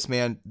Canvas,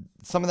 man,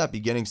 some of that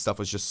beginning stuff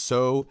was just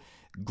so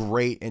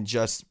great, and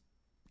just,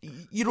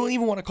 you don't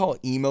even want to call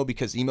it emo,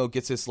 because emo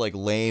gets this like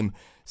lame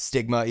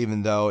stigma,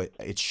 even though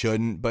it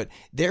shouldn't. But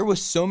there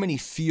was so many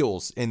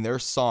feels in their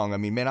song. I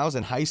mean, man, I was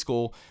in high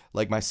school,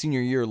 like my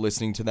senior year,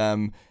 listening to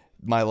them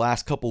my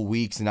last couple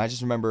weeks, and I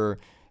just remember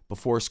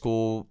before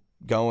school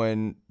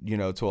going,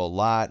 to a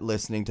lot,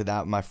 listening to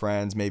that with my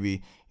friends,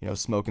 maybe,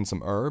 smoking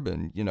some herb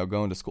and,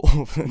 going to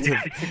school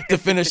to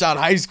finish out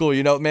high school.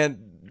 Man,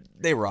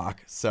 they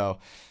rock. So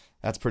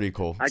that's pretty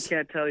cool. I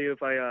can't tell you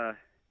if I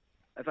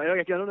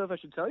don't know if I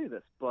should tell you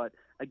this, but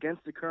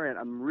Against the Current,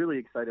 I'm really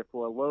excited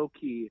for, low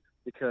key,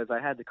 because I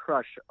had the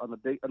crush on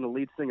the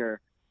lead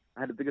singer. I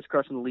had the biggest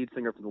crush on the lead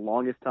singer for the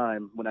longest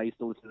time when I used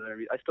to listen to their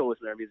music. I still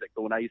listen to their music,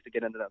 but when I used to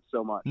get into them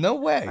so much. No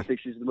way. I think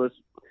she's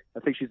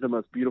the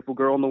most beautiful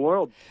girl in the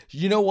world.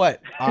 You know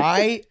what?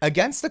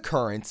 Against the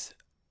Current,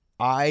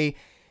 I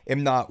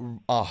am not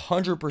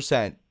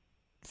 100%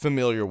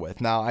 familiar with.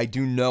 Now, I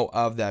do know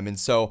of them, and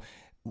so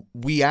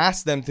we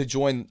asked them to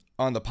join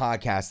on the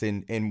podcast,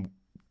 and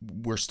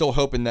we're still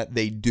hoping that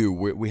they do.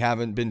 We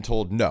haven't been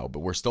told no, but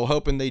we're still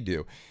hoping they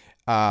do.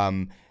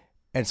 And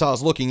so I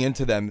was looking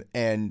into them,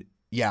 and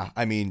yeah,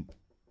 I mean,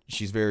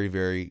 she's very,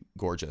 very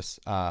gorgeous,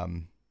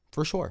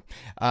 for sure.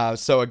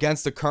 So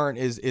Against the Current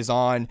is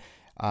on,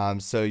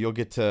 so you'll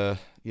get to,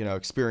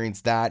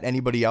 experience that.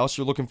 Anybody else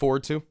you're looking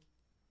forward to?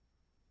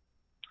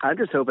 I'm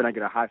just hoping I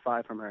get a high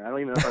five from her. I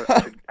don't even know if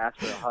I should ask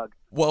for a hug.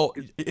 Well,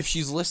 if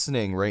she's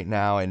listening right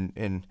now,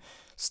 and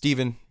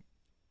Steven,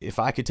 if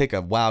I could take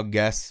a wild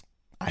guess,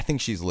 I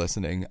think she's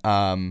listening.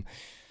 My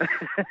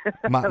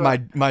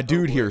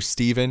dude here,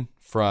 Steven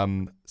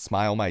from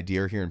Smile My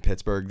Dear here in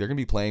Pittsburgh, they're going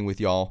to be playing with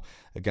y'all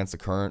Against the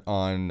Current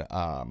on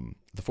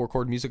the Four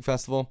Chord Music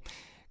Festival.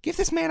 Give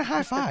this man a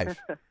high five.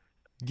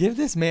 Give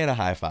this man a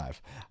high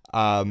five.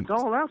 That's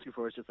all I'm asking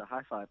for is just a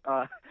high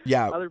five.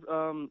 Yeah,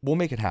 we'll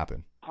make it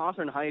happen.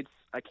 Hawthorne Heights,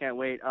 I can't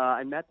wait.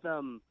 I met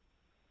them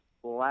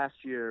last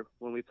year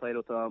when we played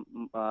with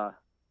them, like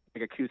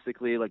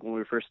acoustically, like when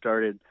we first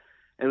started.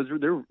 And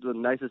they're the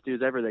nicest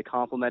dudes ever. They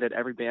complimented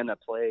every band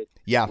that played.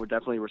 Yeah. We're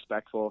definitely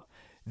respectful.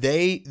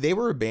 They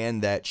were a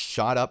band that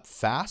shot up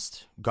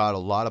fast, got a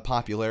lot of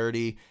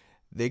popularity.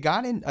 They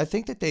got in, I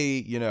think that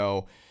they,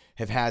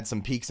 have had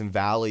some peaks and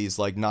valleys,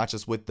 like not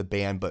just with the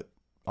band, but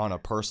on a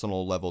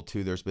personal level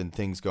too. There's been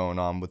things going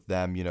on with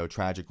them,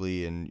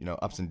 tragically, and,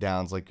 ups and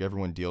downs like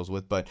everyone deals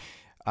with. But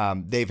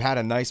they've had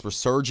a nice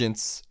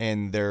resurgence,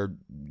 and they're,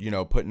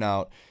 putting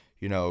out,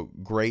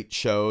 great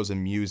shows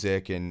and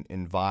music and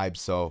vibes.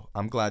 So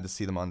I'm glad to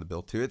see them on the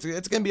bill too. It's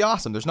going to be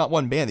awesome. There's not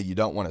one band that you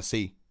don't want to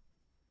see.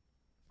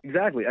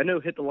 Exactly. I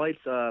know Hit the Lights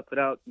put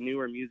out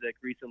newer music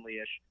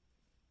recently-ish.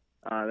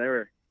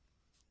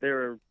 They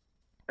were,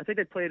 I think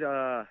they played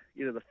either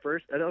the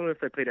first, I don't know if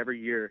they played every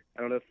year.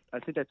 I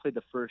think they played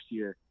the first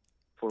year,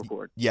 Four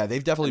Chord. Yeah,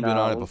 they've definitely been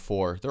on it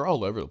before. They're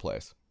all over the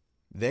place.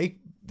 They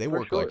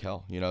work like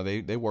hell.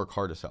 They work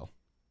hard as hell.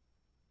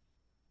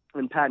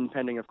 And Patent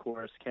Pending, of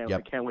course.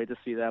 Can't wait to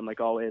see them, like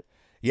always.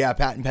 Yeah,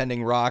 Patent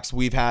Pending rocks.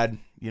 We've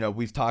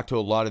talked to a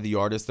lot of the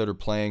artists that are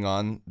playing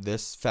on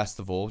this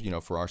festival,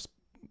 for our,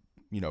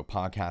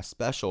 podcast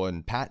special.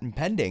 And Patent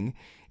Pending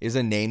is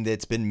a name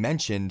that's been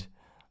mentioned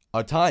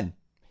a ton.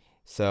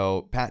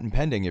 So Patent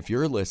Pending, if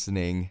you're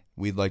listening,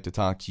 we'd like to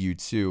talk to you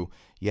too.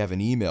 You have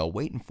an email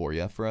waiting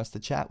for us to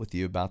chat with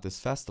you about this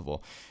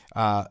festival.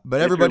 But if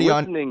everybody you're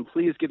listening,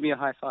 please give me a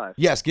high five.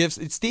 Yes,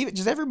 Steve.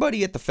 Just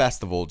everybody at the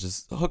festival,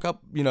 just hook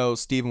up,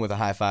 Steven with a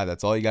high five.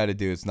 That's all you got to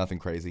do. It's nothing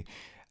crazy.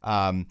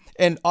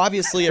 And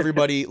obviously,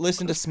 everybody,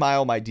 listen to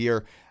Smile My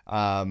Dear.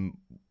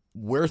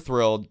 We're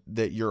thrilled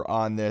that you're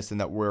on this and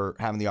that we're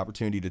having the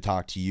opportunity to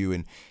talk to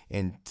you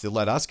and to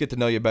let us get to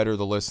know you better,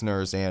 the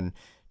listeners, and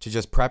to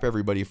just prep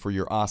everybody for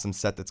your awesome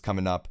set that's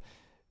coming up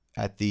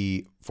at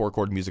the Four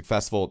Chord Music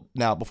Festival.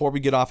 Now, before we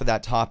get off of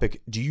that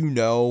topic, do you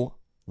know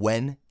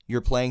when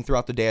you're playing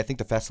throughout the day? I think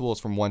the festival is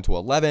from 1 to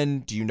 11.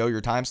 Do you know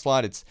your time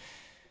slot?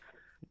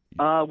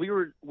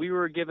 We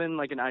were given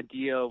like an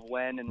idea of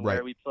when and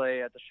where we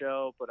play at the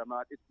show, but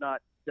it's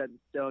not set in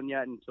stone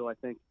yet until I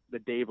think the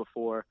day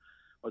before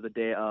or the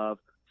day of.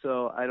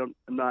 So I'm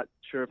not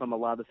sure if I'm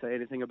allowed to say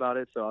anything about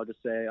it. So I'll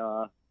just say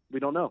we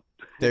don't know.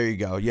 There you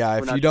go. Yeah,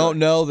 if you don't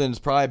know, then it's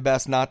probably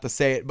best not to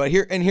say it. But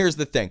here's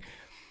the thing.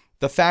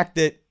 the fact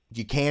that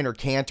you can or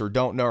can't or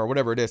don't know or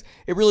whatever it is,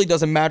 it really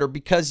doesn't matter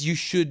because you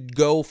should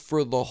go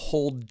for the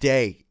whole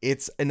day.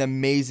 It's an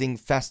amazing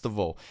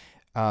festival.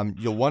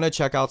 You'll want to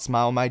check out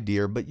Smile My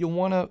Dear, but you'll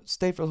want to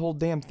stay for the whole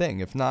damn thing.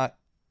 If not,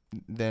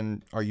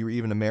 then are you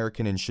even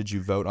American and should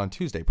you vote on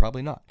Tuesday?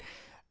 Probably not.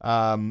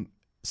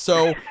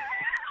 So,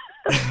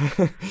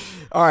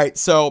 all right.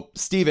 So,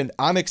 Steven,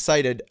 I'm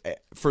excited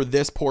for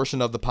this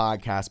portion of the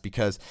podcast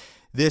because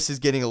this is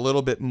getting a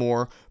little bit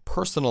more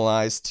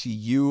personalized to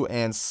you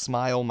and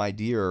Smile My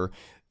Dear.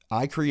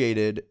 I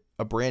created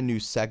a brand new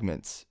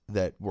segment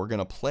that we're going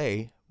to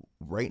play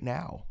right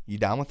now. You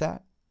down with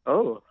that?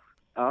 Oh,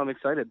 I'm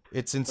excited.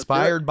 It's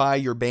inspired by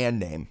your band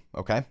name,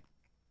 okay?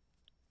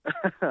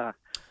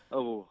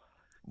 Oh.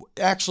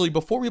 Actually,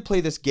 before we play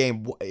this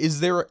game, is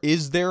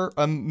there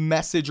a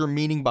message or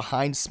meaning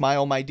behind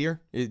Smile My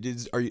Dear?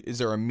 Is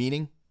there a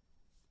meaning?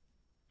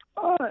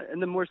 In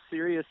the more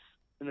serious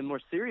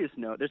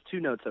note, there's two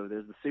notes of it.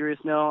 There's the serious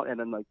note and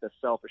then like the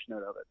selfish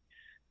note of it.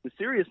 The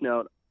serious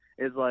note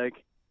is like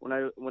when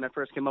I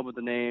first came up with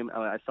the name,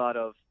 I thought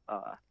of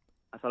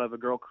a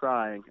girl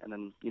crying and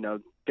then, you know,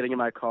 getting in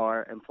my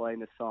car and playing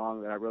this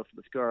song that I wrote for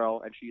this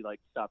girl and she like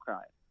stopped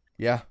crying.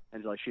 Yeah.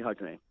 And like she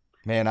hugged me.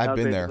 Man, I've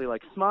been there. Basically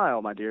like,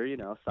 smile, my dear, you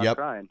know, stop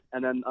crying.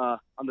 And then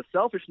on the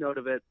selfish note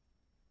of it,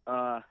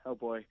 oh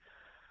boy.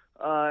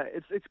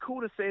 It's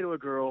cool to say to a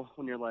girl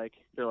when they're like,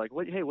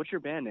 hey, what's your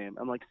band name?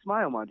 I'm like,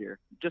 Smile, my dear.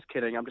 Just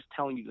kidding. I'm just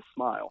telling you to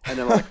smile. And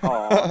they're like,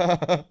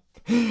 oh.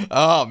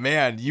 Oh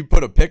man, you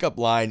put a pickup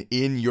line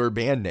in your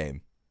band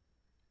name.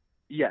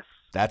 Yes.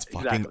 That's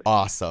fucking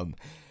awesome.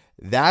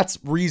 That's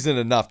reason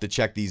enough to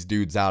check these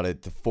dudes out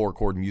at the Four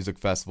Chord Music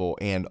Festival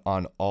and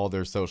on all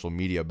their social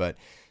media. But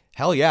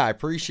hell yeah, I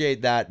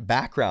appreciate that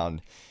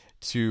background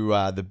to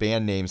the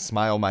band name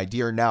Smile My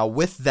Dear. Now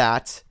with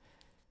that,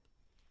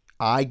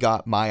 I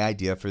got my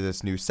idea for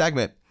this new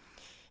segment.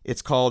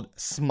 It's called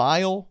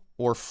Smile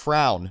or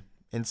Frown.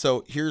 And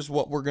so here's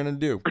what we're going to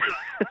do.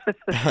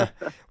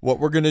 What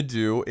we're going to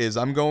do is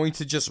I'm going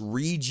to just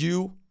read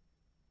you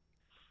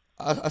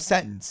a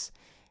sentence.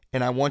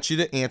 And I want you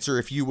to answer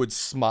if you would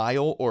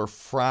smile or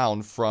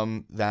frown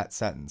from that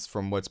sentence,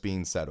 from what's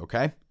being said,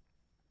 okay?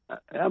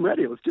 I'm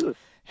ready. Let's do this.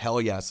 Hell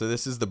yeah. So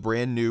this is the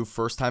brand new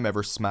first time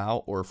ever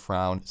Smile or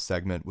Frown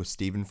segment with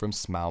Steven from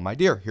Smile My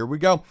Dear. Here we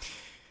go.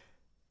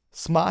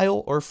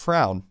 Smile or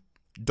frown.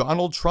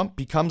 Donald Trump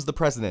becomes the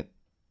president.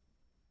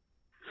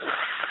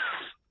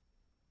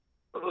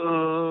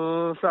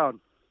 Frown.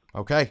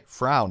 Okay,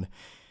 frown.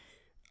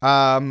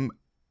 Are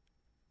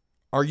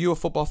you a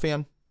football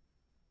fan?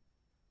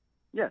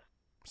 Yes.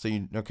 So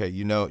you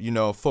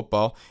know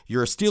football.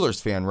 You're a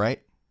Steelers fan,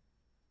 right?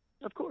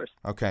 Of course.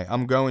 Okay,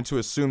 I'm going to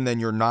assume then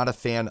you're not a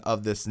fan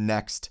of this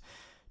next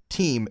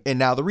team. And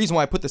now the reason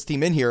why I put this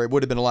team in here, it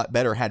would have been a lot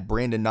better had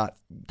Brandon not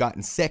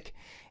gotten sick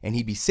and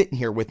he'd be sitting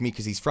here with me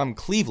because he's from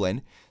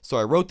Cleveland. So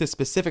I wrote this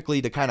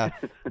specifically to kind of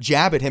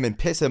jab at him and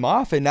piss him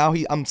off. And now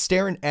I'm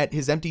staring at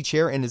his empty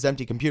chair and his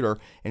empty computer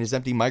and his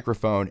empty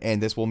microphone,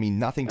 and this will mean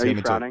nothing to him. Are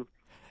you frowning?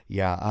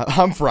 Yeah,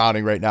 I'm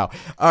frowning right now.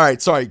 All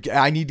right, sorry.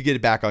 I need to get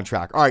it back on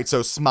track. All right,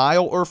 so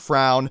smile or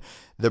frown.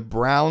 The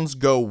Browns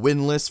go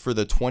winless for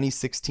the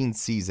 2016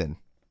 season.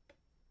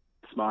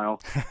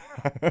 Smile.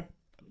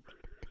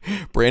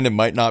 Brandon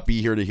might not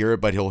be here to hear it,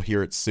 but he'll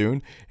hear it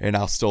soon, and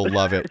I'll still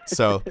love it.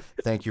 So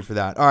thank you for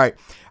that. All right.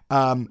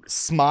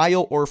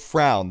 Smile or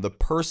frown. The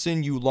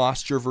person you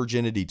lost your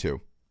virginity to.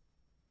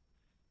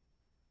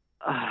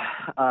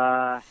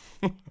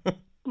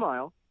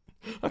 Smile.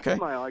 Okay.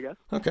 Smile, I guess.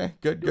 Okay.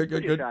 Good.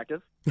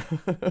 Attractive.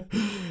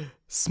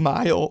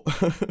 Smile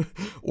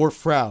or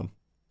frown.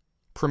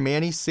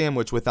 Primanti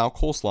sandwich without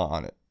coleslaw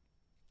on it.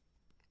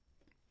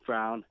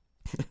 Frown.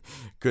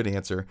 Good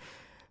answer.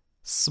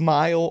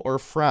 Smile or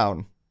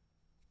frown.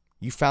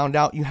 You found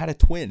out you had a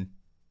twin.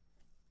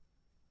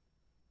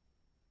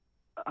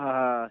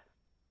 Frown,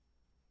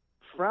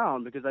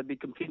 because I'd be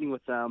competing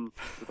with them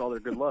with all their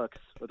good looks,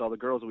 with all the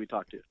girls that we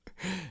talk to.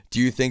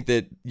 Do you think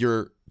that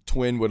your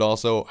twin would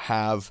also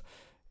have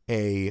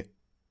a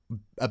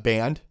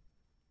band?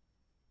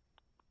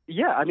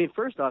 Yeah, I mean,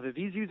 first off, if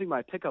he's using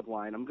my pickup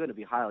line, I'm going to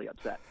be highly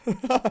upset.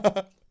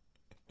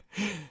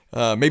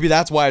 Maybe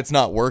that's why it's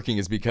not working,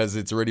 is because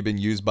it's already been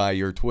used by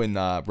your twin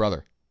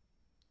brother.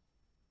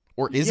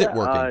 Or is it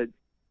working?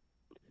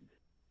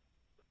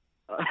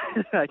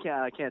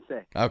 I can't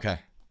say. Okay.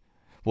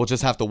 We'll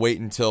just have to wait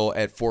until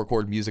at Four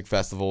Chord Music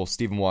Festival,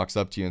 Steven walks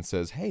up to you and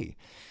says, "Hey,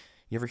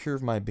 you ever hear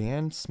of my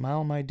band,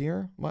 Smile My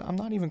Dear?" Well, I'm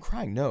not even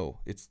crying. No,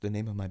 it's the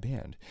name of my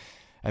band.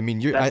 I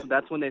mean,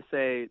 that's when they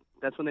say,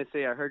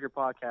 I heard your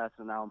podcast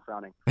and now I'm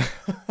frowning.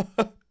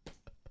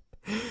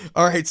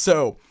 All right,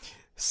 so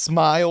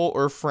smile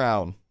or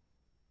frown.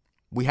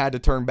 We had to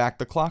turn back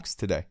the clocks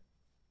today.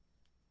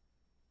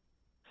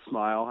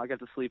 Smile. I got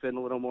to sleep in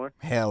a little more.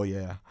 Hell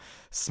yeah.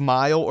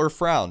 Smile or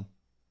frown.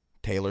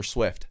 Taylor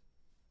Swift.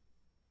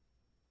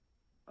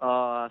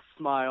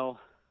 Smile.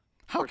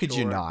 How could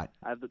you not?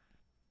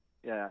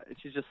 Yeah,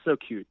 she's just so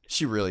cute.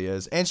 She really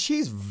is. And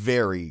she's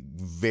very,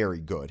 very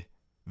good.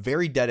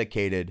 Very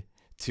dedicated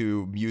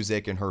to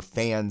music and her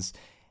fans,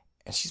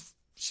 and she's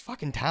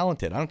fucking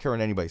talented. I don't care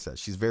what anybody says.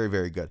 She's very,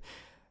 very good.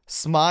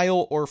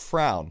 Smile or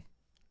frown?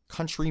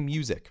 Country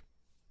music.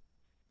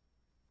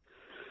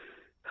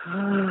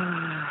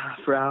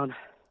 Frown.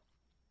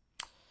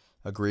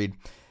 Agreed.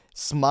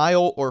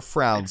 Smile or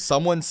frown?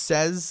 Someone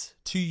says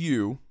to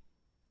you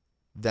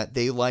that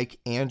they like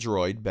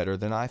Android better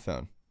than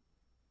iPhone.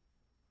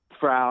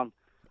 Frown.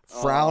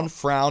 Frown,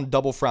 frown,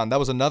 double frown. That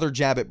was another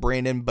jab at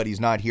Brandon, but he's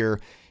not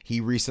here. He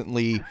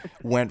recently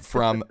went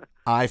from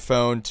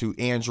iPhone to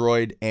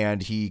Android,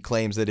 and he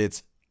claims that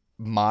it's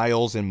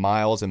miles and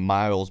miles and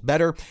miles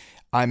better.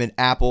 I'm an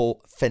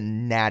Apple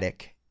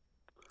fanatic.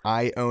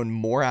 I own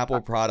more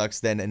Apple products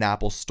than an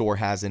Apple store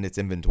has in its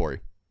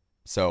inventory.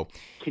 So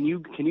Can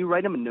you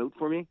write him a note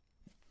for me?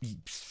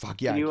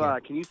 fuck yeah.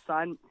 Can you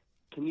sign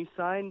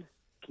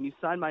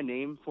my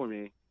name for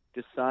me?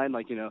 Just sign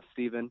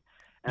Steven.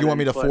 You want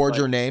me to forge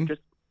your name?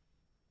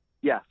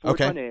 Forge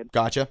my name.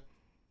 Gotcha.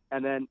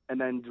 And then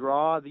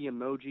draw the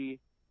emoji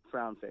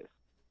frown face.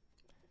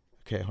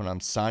 Okay, hold on. I'm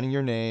signing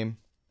your name.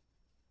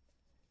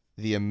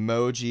 The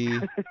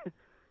emoji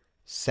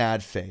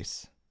sad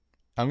face.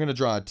 I'm going to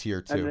draw a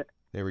tear too.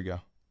 There we go.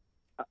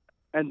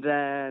 And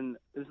then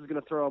this is going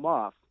to throw him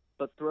off,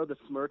 but throw the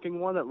smirking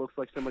one that looks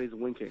like somebody's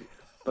winking,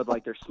 but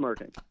like they're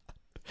smirking.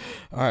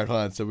 All right, hold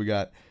on. So we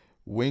got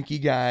winky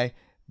guy,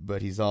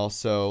 but he's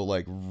also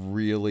like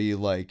really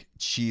like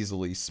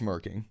cheesily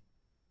smirking.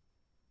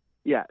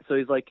 Yeah, so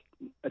he's like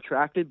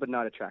attracted but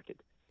not attracted.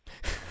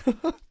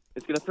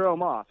 It's going to throw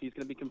him off. He's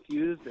going to be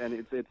confused, and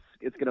it's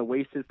going to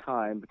waste his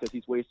time because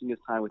he's wasting his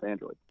time with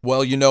Android.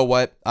 Well, you know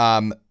what?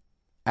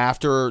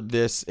 After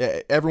this,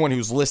 everyone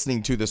who's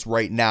listening to this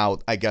right now,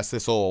 I guess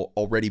this will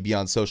already be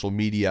on social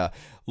media.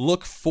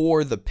 Look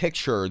for the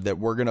picture that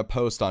we're going to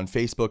post on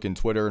Facebook and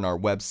Twitter and our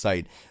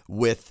website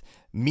with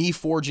me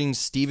forging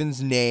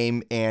Steven's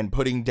name and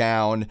putting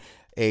down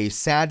a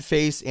sad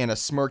face and a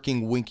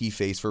smirking winky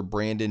face for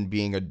Brandon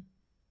being a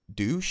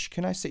douche.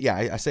 Can I say? Yeah,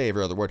 I say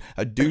every other word.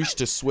 A douche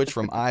to switch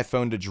from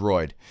iPhone to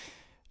Droid.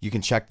 You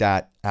can check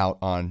that out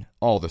on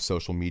all the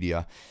social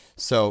media.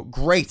 So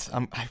great.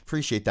 I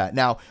appreciate that.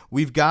 Now,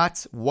 we've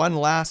got one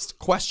last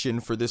question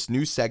for this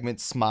new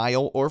segment,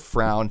 Smile or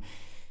Frown.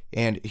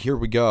 And here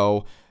we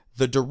go.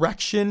 The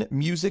direction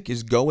music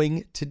is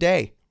going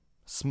today.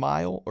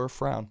 Smile or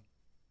frown?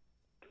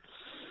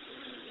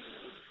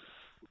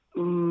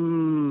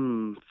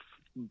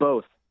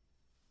 Both.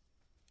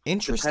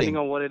 Interesting. Depending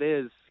on what it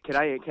is. Can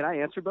I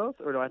answer both,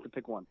 or do I have to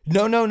pick one?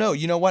 No.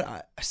 You know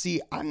what?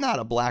 I'm not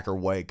a black or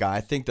white guy.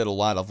 I think that a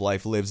lot of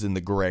life lives in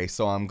the gray.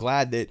 So I'm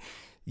glad that,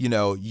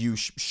 you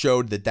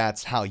showed that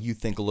that's how you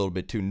think a little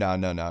bit too.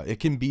 No. It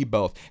can be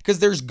both. Because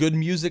there's good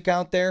music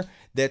out there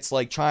that's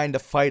like trying to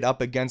fight up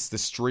against the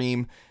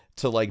stream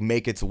to like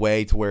make its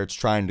way to where it's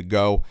trying to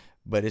go.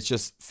 But it's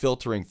just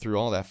filtering through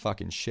all that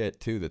fucking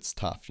shit too that's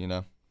tough,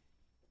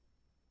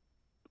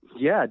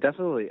 Yeah,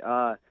 definitely.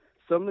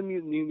 Some of the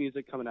new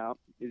music coming out,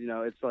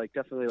 it's like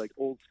definitely like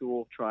old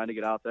school, trying to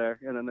get out there,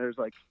 and then there's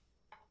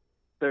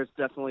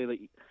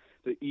definitely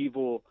the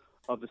evil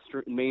of the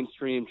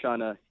mainstream trying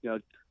to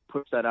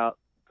push that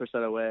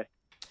away.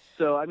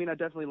 So I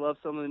definitely love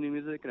some of the new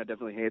music, and I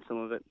definitely hate some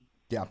of it.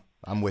 Yeah,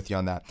 I'm with you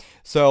on that.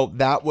 So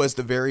that was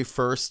the very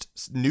first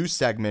new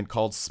segment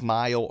called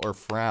Smile or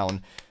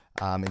Frown,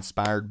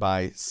 inspired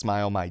by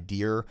Smile My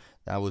Dear.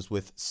 That was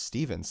with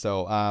Steven.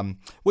 So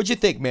what'd you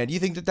think, man? Do you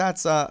think that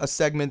that's a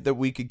segment that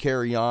we could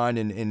carry on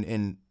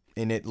and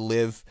it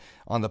live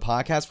on the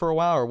podcast for a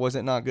while, or was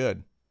it not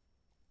good?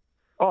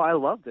 Oh, I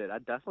loved it. I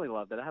definitely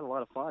loved it. I had a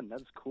lot of fun. That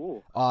was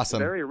cool. Awesome.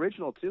 Very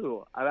original,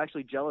 too. I'm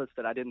actually jealous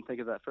that I didn't think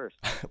of that first.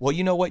 Well,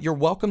 you know what? You're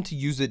welcome to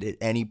use it at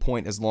any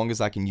point as long as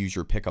I can use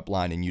your pickup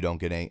line and you don't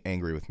get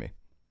angry with me.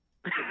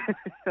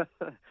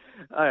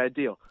 All right,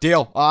 deal.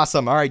 Deal.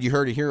 Awesome. All right, you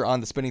heard it here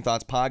on the Spinning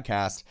Thoughts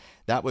podcast.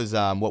 That was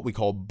what we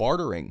call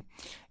bartering.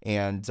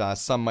 And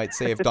some might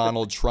say if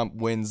Donald Trump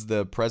wins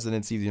the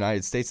presidency of the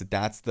United States,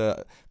 that's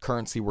the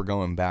currency we're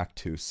going back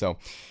to. So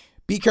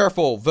be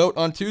careful. Vote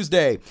on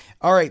Tuesday.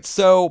 All right,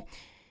 so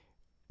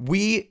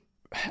I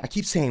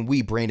keep saying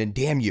we, Brandon,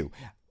 damn you.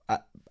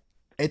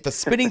 At the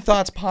Spinning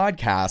Thoughts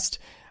podcast,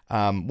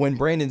 when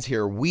Brandon's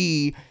here,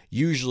 we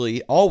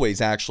usually always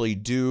actually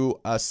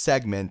do a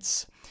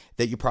segment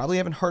that you probably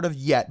haven't heard of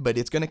yet, but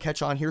it's going to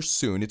catch on here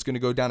soon. It's going to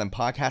go down in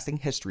podcasting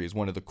history as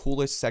one of the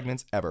coolest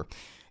segments ever.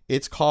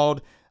 It's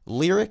called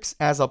Lyrics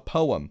as a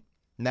Poem.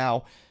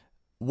 Now,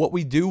 what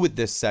we do with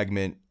this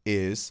segment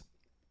is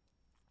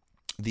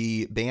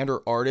the band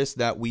or artist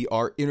that we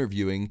are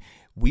interviewing,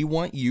 we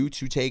want you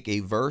to take a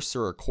verse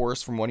or a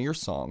chorus from one of your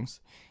songs,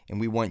 and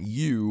we want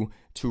you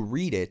to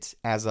read it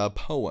as a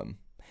poem.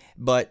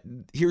 But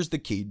here's the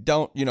key.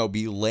 Don't,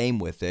 be lame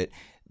with it.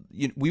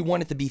 We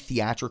want it to be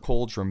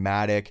theatrical,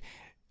 dramatic,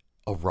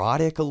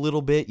 erotic a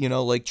little bit,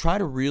 try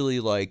to really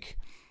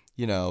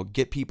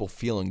get people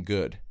feeling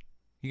good.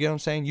 You get what I'm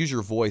saying? Use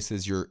your voice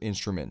as your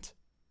instrument.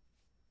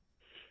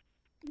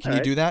 Can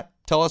you do that?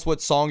 Tell us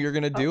what song you're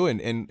going to do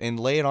and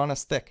lay it on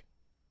us thick.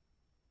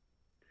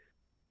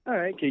 All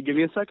right. Can you give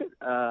me a second?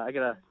 I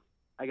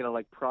I gotta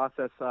like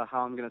process how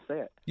I'm gonna say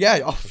it.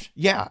 Yeah,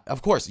 yeah,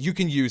 of course. You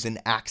can use an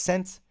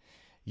accent.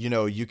 You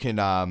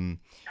can.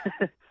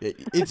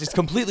 It's just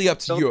completely up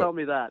to Don't you. tell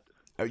me that.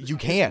 You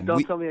can.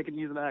 Don't tell me I can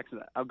use an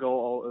accent. I'll go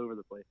all over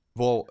the place.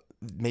 Well,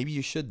 maybe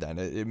you should then.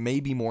 It may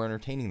be more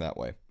entertaining that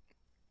way.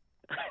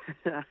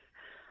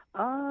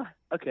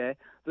 Okay.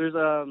 There's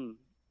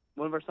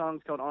one of our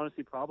songs called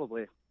Honesty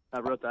Probably. I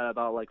wrote that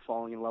about like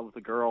falling in love with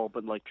a girl,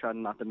 but like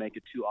trying not to make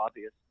it too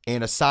obvious.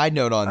 And a side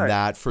note on All right.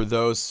 that, for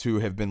those who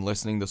have been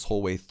listening this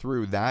whole way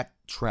through, that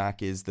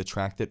track is the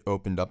track that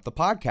opened up the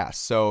podcast.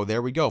 So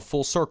there we go,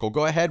 full circle.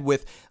 Go ahead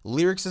with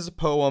Lyrics as a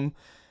Poem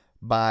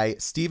by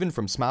Steven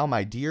from Smile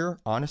My Dear.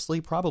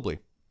 Honestly, probably.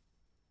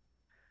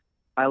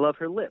 I love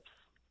her lips,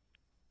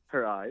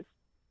 her eyes,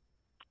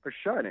 are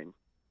shining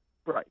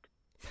bright.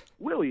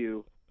 Will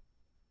you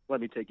let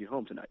me take you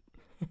home tonight?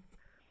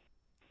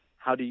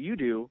 How do you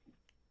do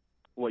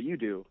what you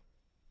do?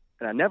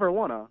 And I never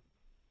wanna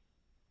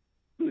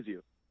lose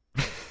you.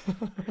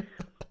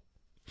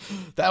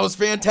 That was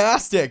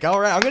fantastic. All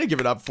right, I'm going to give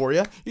it up for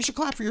you. You should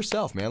clap for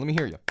yourself, man. Let me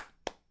hear you.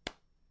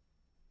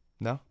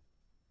 No?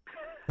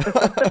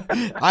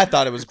 I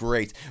thought it was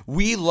great.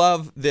 We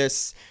love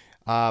this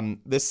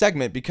this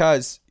segment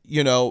because,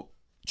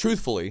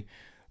 truthfully,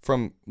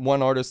 from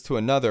one artist to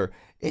another,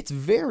 it's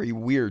very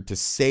weird to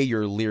say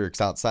your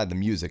lyrics outside the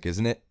music,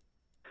 isn't it?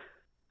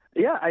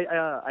 Yeah,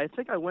 I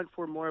think I went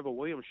for more of a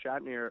William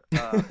Shatner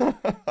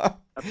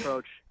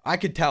approach. I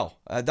could tell.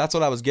 That's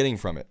what I was getting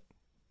from it.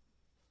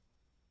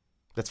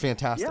 That's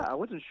fantastic. Yeah, I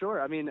wasn't sure.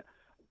 I mean,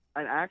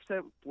 an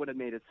accent would have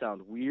made it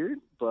sound weird,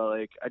 but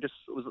like I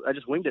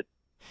just winged it.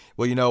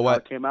 Well, you know what? How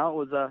it came out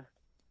was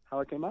how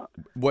it came out.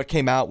 What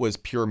came out was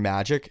pure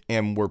magic,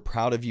 and we're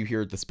proud of you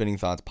here at the Spinning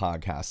Thoughts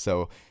podcast.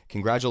 So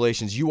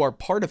congratulations. You are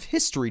part of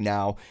history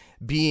now,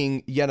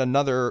 being yet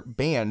another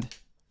band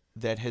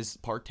that has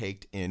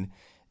partaked in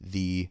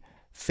the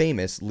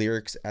famous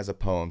Lyrics as a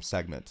Poem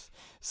segment.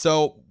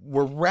 So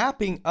we're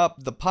wrapping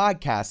up the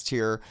podcast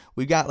here.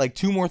 We've got like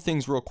two more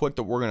things real quick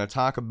that we're going to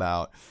talk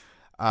about.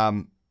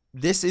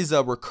 This is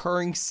a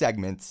recurring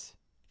segment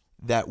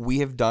that we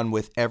have done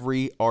with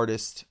every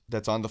artist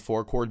that's on the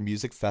Four Chord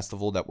Music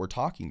Festival that we're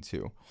talking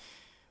to.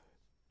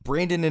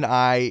 Brandon and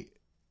I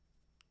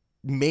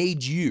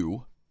made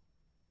you,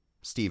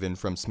 Steven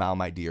from Smile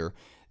My Dear,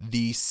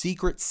 the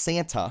secret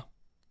Santa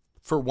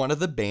for one of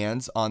the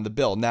bands on the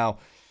bill. Now,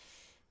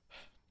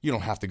 you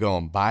don't have to go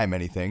and buy them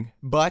anything,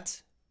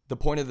 but the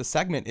point of the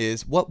segment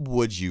is, what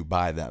would you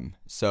buy them?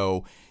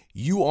 So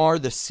you are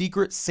the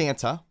secret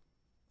Santa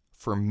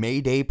for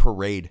Mayday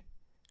Parade.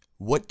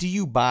 What do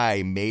you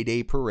buy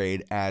Mayday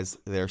Parade as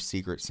their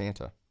secret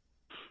Santa?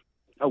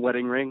 A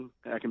wedding ring.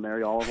 I can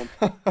marry all of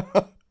them.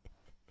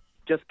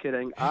 Just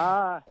kidding.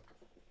 Probably,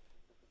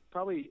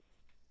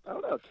 I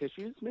don't know,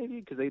 tissues maybe,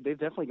 because they've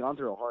definitely gone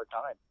through a hard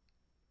time.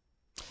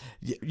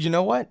 You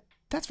know what?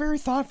 That's very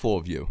thoughtful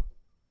of you.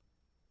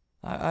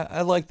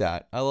 I like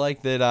that. I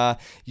like that.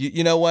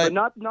 You know what?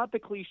 But not the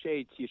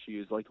cliche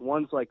tissues. Like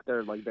ones like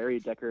they're like very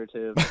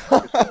decorative.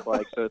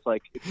 Like so, it's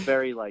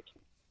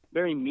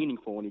very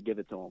meaningful when you give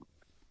it to them.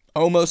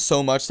 Almost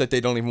so much that they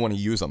don't even want to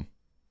use them.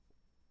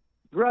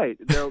 Right.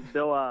 They'll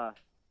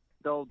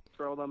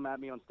throw them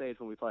at me on stage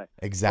when we play.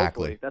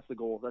 Exactly. Hopefully. That's the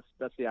goal.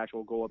 That's the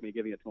actual goal of me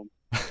giving it to them.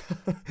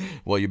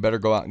 Well, you better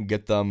go out and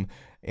get them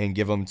and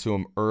give them to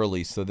them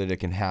early so that it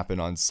can happen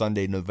on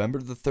Sunday,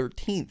 November the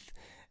 13th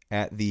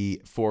at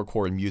the Four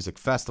Chord Music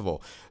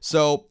Festival.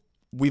 So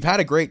we've had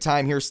a great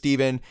time here,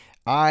 Steven.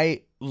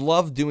 I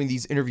love doing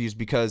these interviews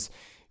because,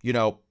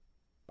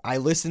 I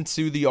listen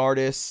to the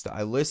artist,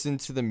 I listen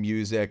to the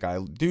music, I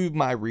do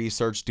my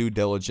research, due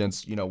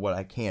diligence, what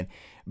I can.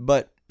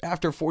 But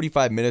after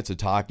 45 minutes of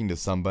talking to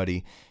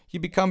somebody, you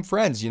become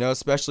friends,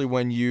 especially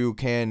when you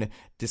can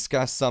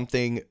discuss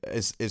something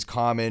as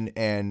common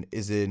and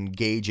as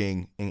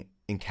engaging and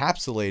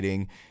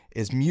encapsulating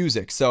as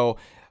music. So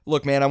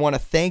look, man, I want to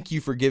thank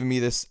you for giving me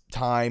this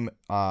time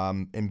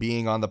and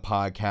being on the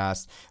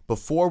podcast.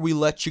 Before we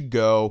let you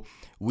go,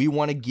 we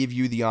want to give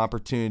you the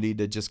opportunity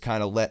to just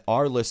kind of let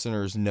our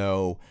listeners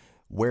know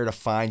where to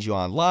find you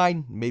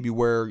online, maybe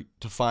where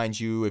to find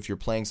you if you're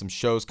playing some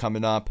shows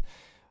coming up.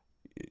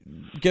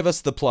 Give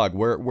us the plug.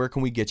 Where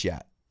can we get you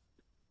at?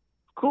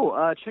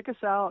 Cool. Check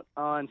us out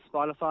on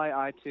Spotify,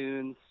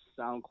 iTunes,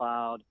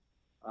 SoundCloud,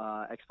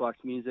 Xbox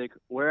Music.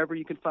 Wherever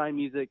you can find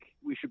music,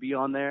 we should be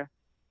on there.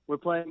 We're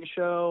playing a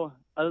show,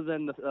 other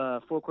than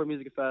the Four Chord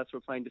Music Fest, we're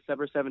playing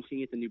December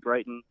 17th in New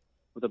Brighton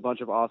with a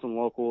bunch of awesome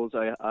locals.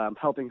 I'm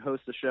helping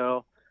host the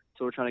show,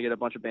 so we're trying to get a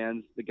bunch of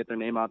bands to get their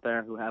name out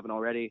there who haven't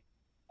already.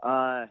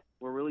 We're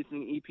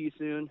releasing an EP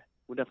soon.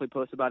 We'll definitely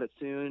post about it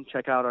soon.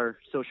 Check out our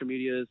social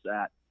medias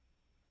at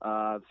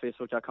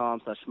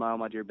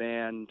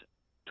facebook.com/SmileMyDearBand,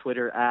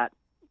 Twitter at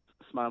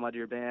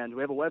SmileMyDearBand.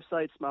 We have a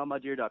website,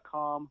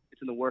 SmileMyDear.com.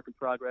 It's in the work in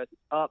progress.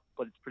 It's up,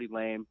 but it's pretty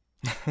lame.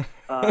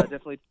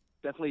 Definitely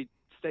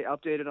stay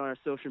updated on our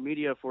social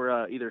media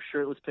for either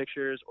shirtless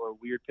pictures or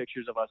weird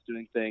pictures of us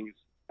doing things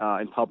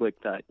in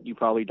public that you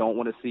probably don't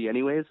want to see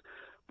anyways,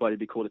 but it'd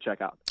be cool to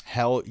check out.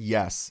 Hell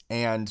yes.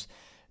 And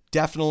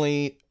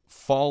definitely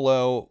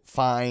follow,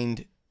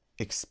 find,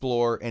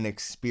 explore, and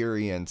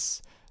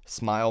experience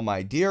Smile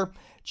My Dear.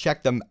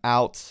 Check them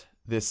out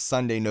this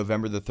Sunday,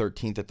 November the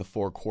 13th at the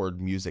Four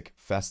Chord Music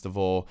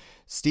Festival.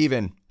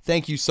 Steven,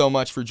 thank you so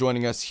much for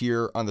joining us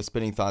here on the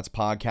Spinning Thoughts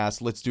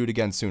podcast. Let's do it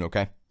again soon,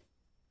 okay?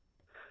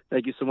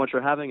 Thank you so much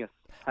for having us.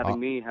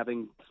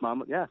 Having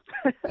Smile. Yeah.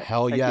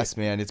 Hell yes,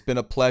 man. It's been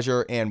a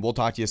pleasure, and we'll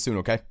talk to you soon,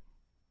 okay?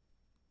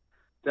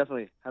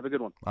 Definitely. Have a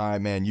good one. All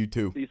right, man. You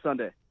too. See you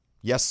Sunday.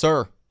 Yes,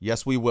 sir.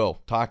 Yes, we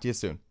will. Talk to you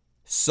soon.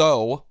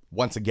 So,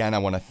 once again, I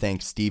want to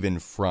thank Steven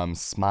from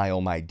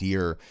Smile My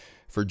Dear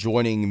for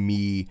joining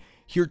me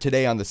here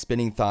today on the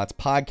Spinning Thoughts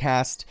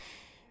podcast.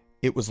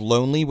 It was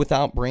lonely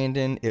without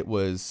Brandon. It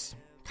was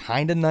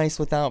kind of nice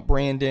without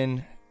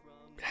Brandon.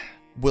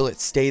 Will it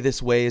stay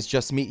this way as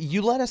just me?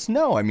 You let us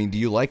know. I mean, do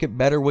you like it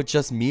better with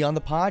just me on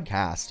the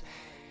podcast?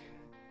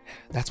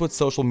 That's what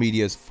social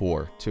media is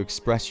for, to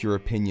express your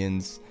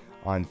opinions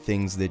on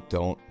things that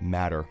don't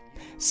matter.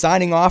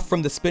 Signing off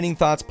from the Spinning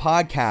Thoughts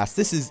podcast,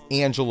 this is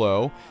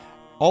Angelo.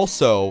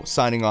 Also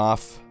signing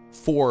off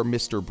for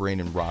Mr.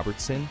 Brandon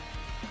Robertson.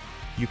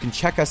 You can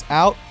check us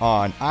out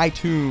on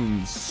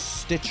iTunes,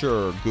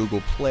 Stitcher,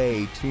 Google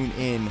Play,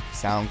 TuneIn,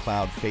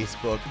 SoundCloud,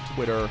 Facebook,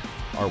 Twitter.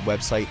 Our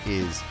website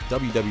is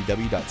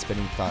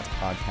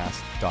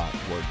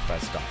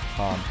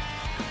www.spinningthoughtspodcast.wordpress.com.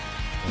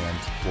 And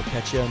we'll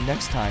catch you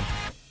next time.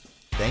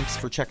 Thanks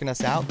for checking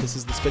us out. This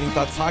is the Spinning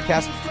Thoughts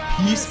podcast.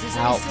 Peace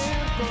out.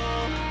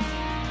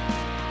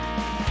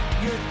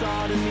 Your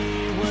thought of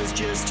me was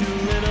just too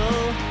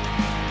little.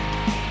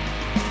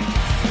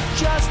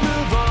 Just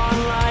move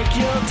on like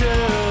you'll do.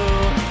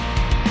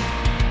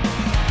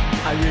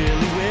 I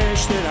really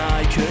wish that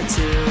I could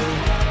too.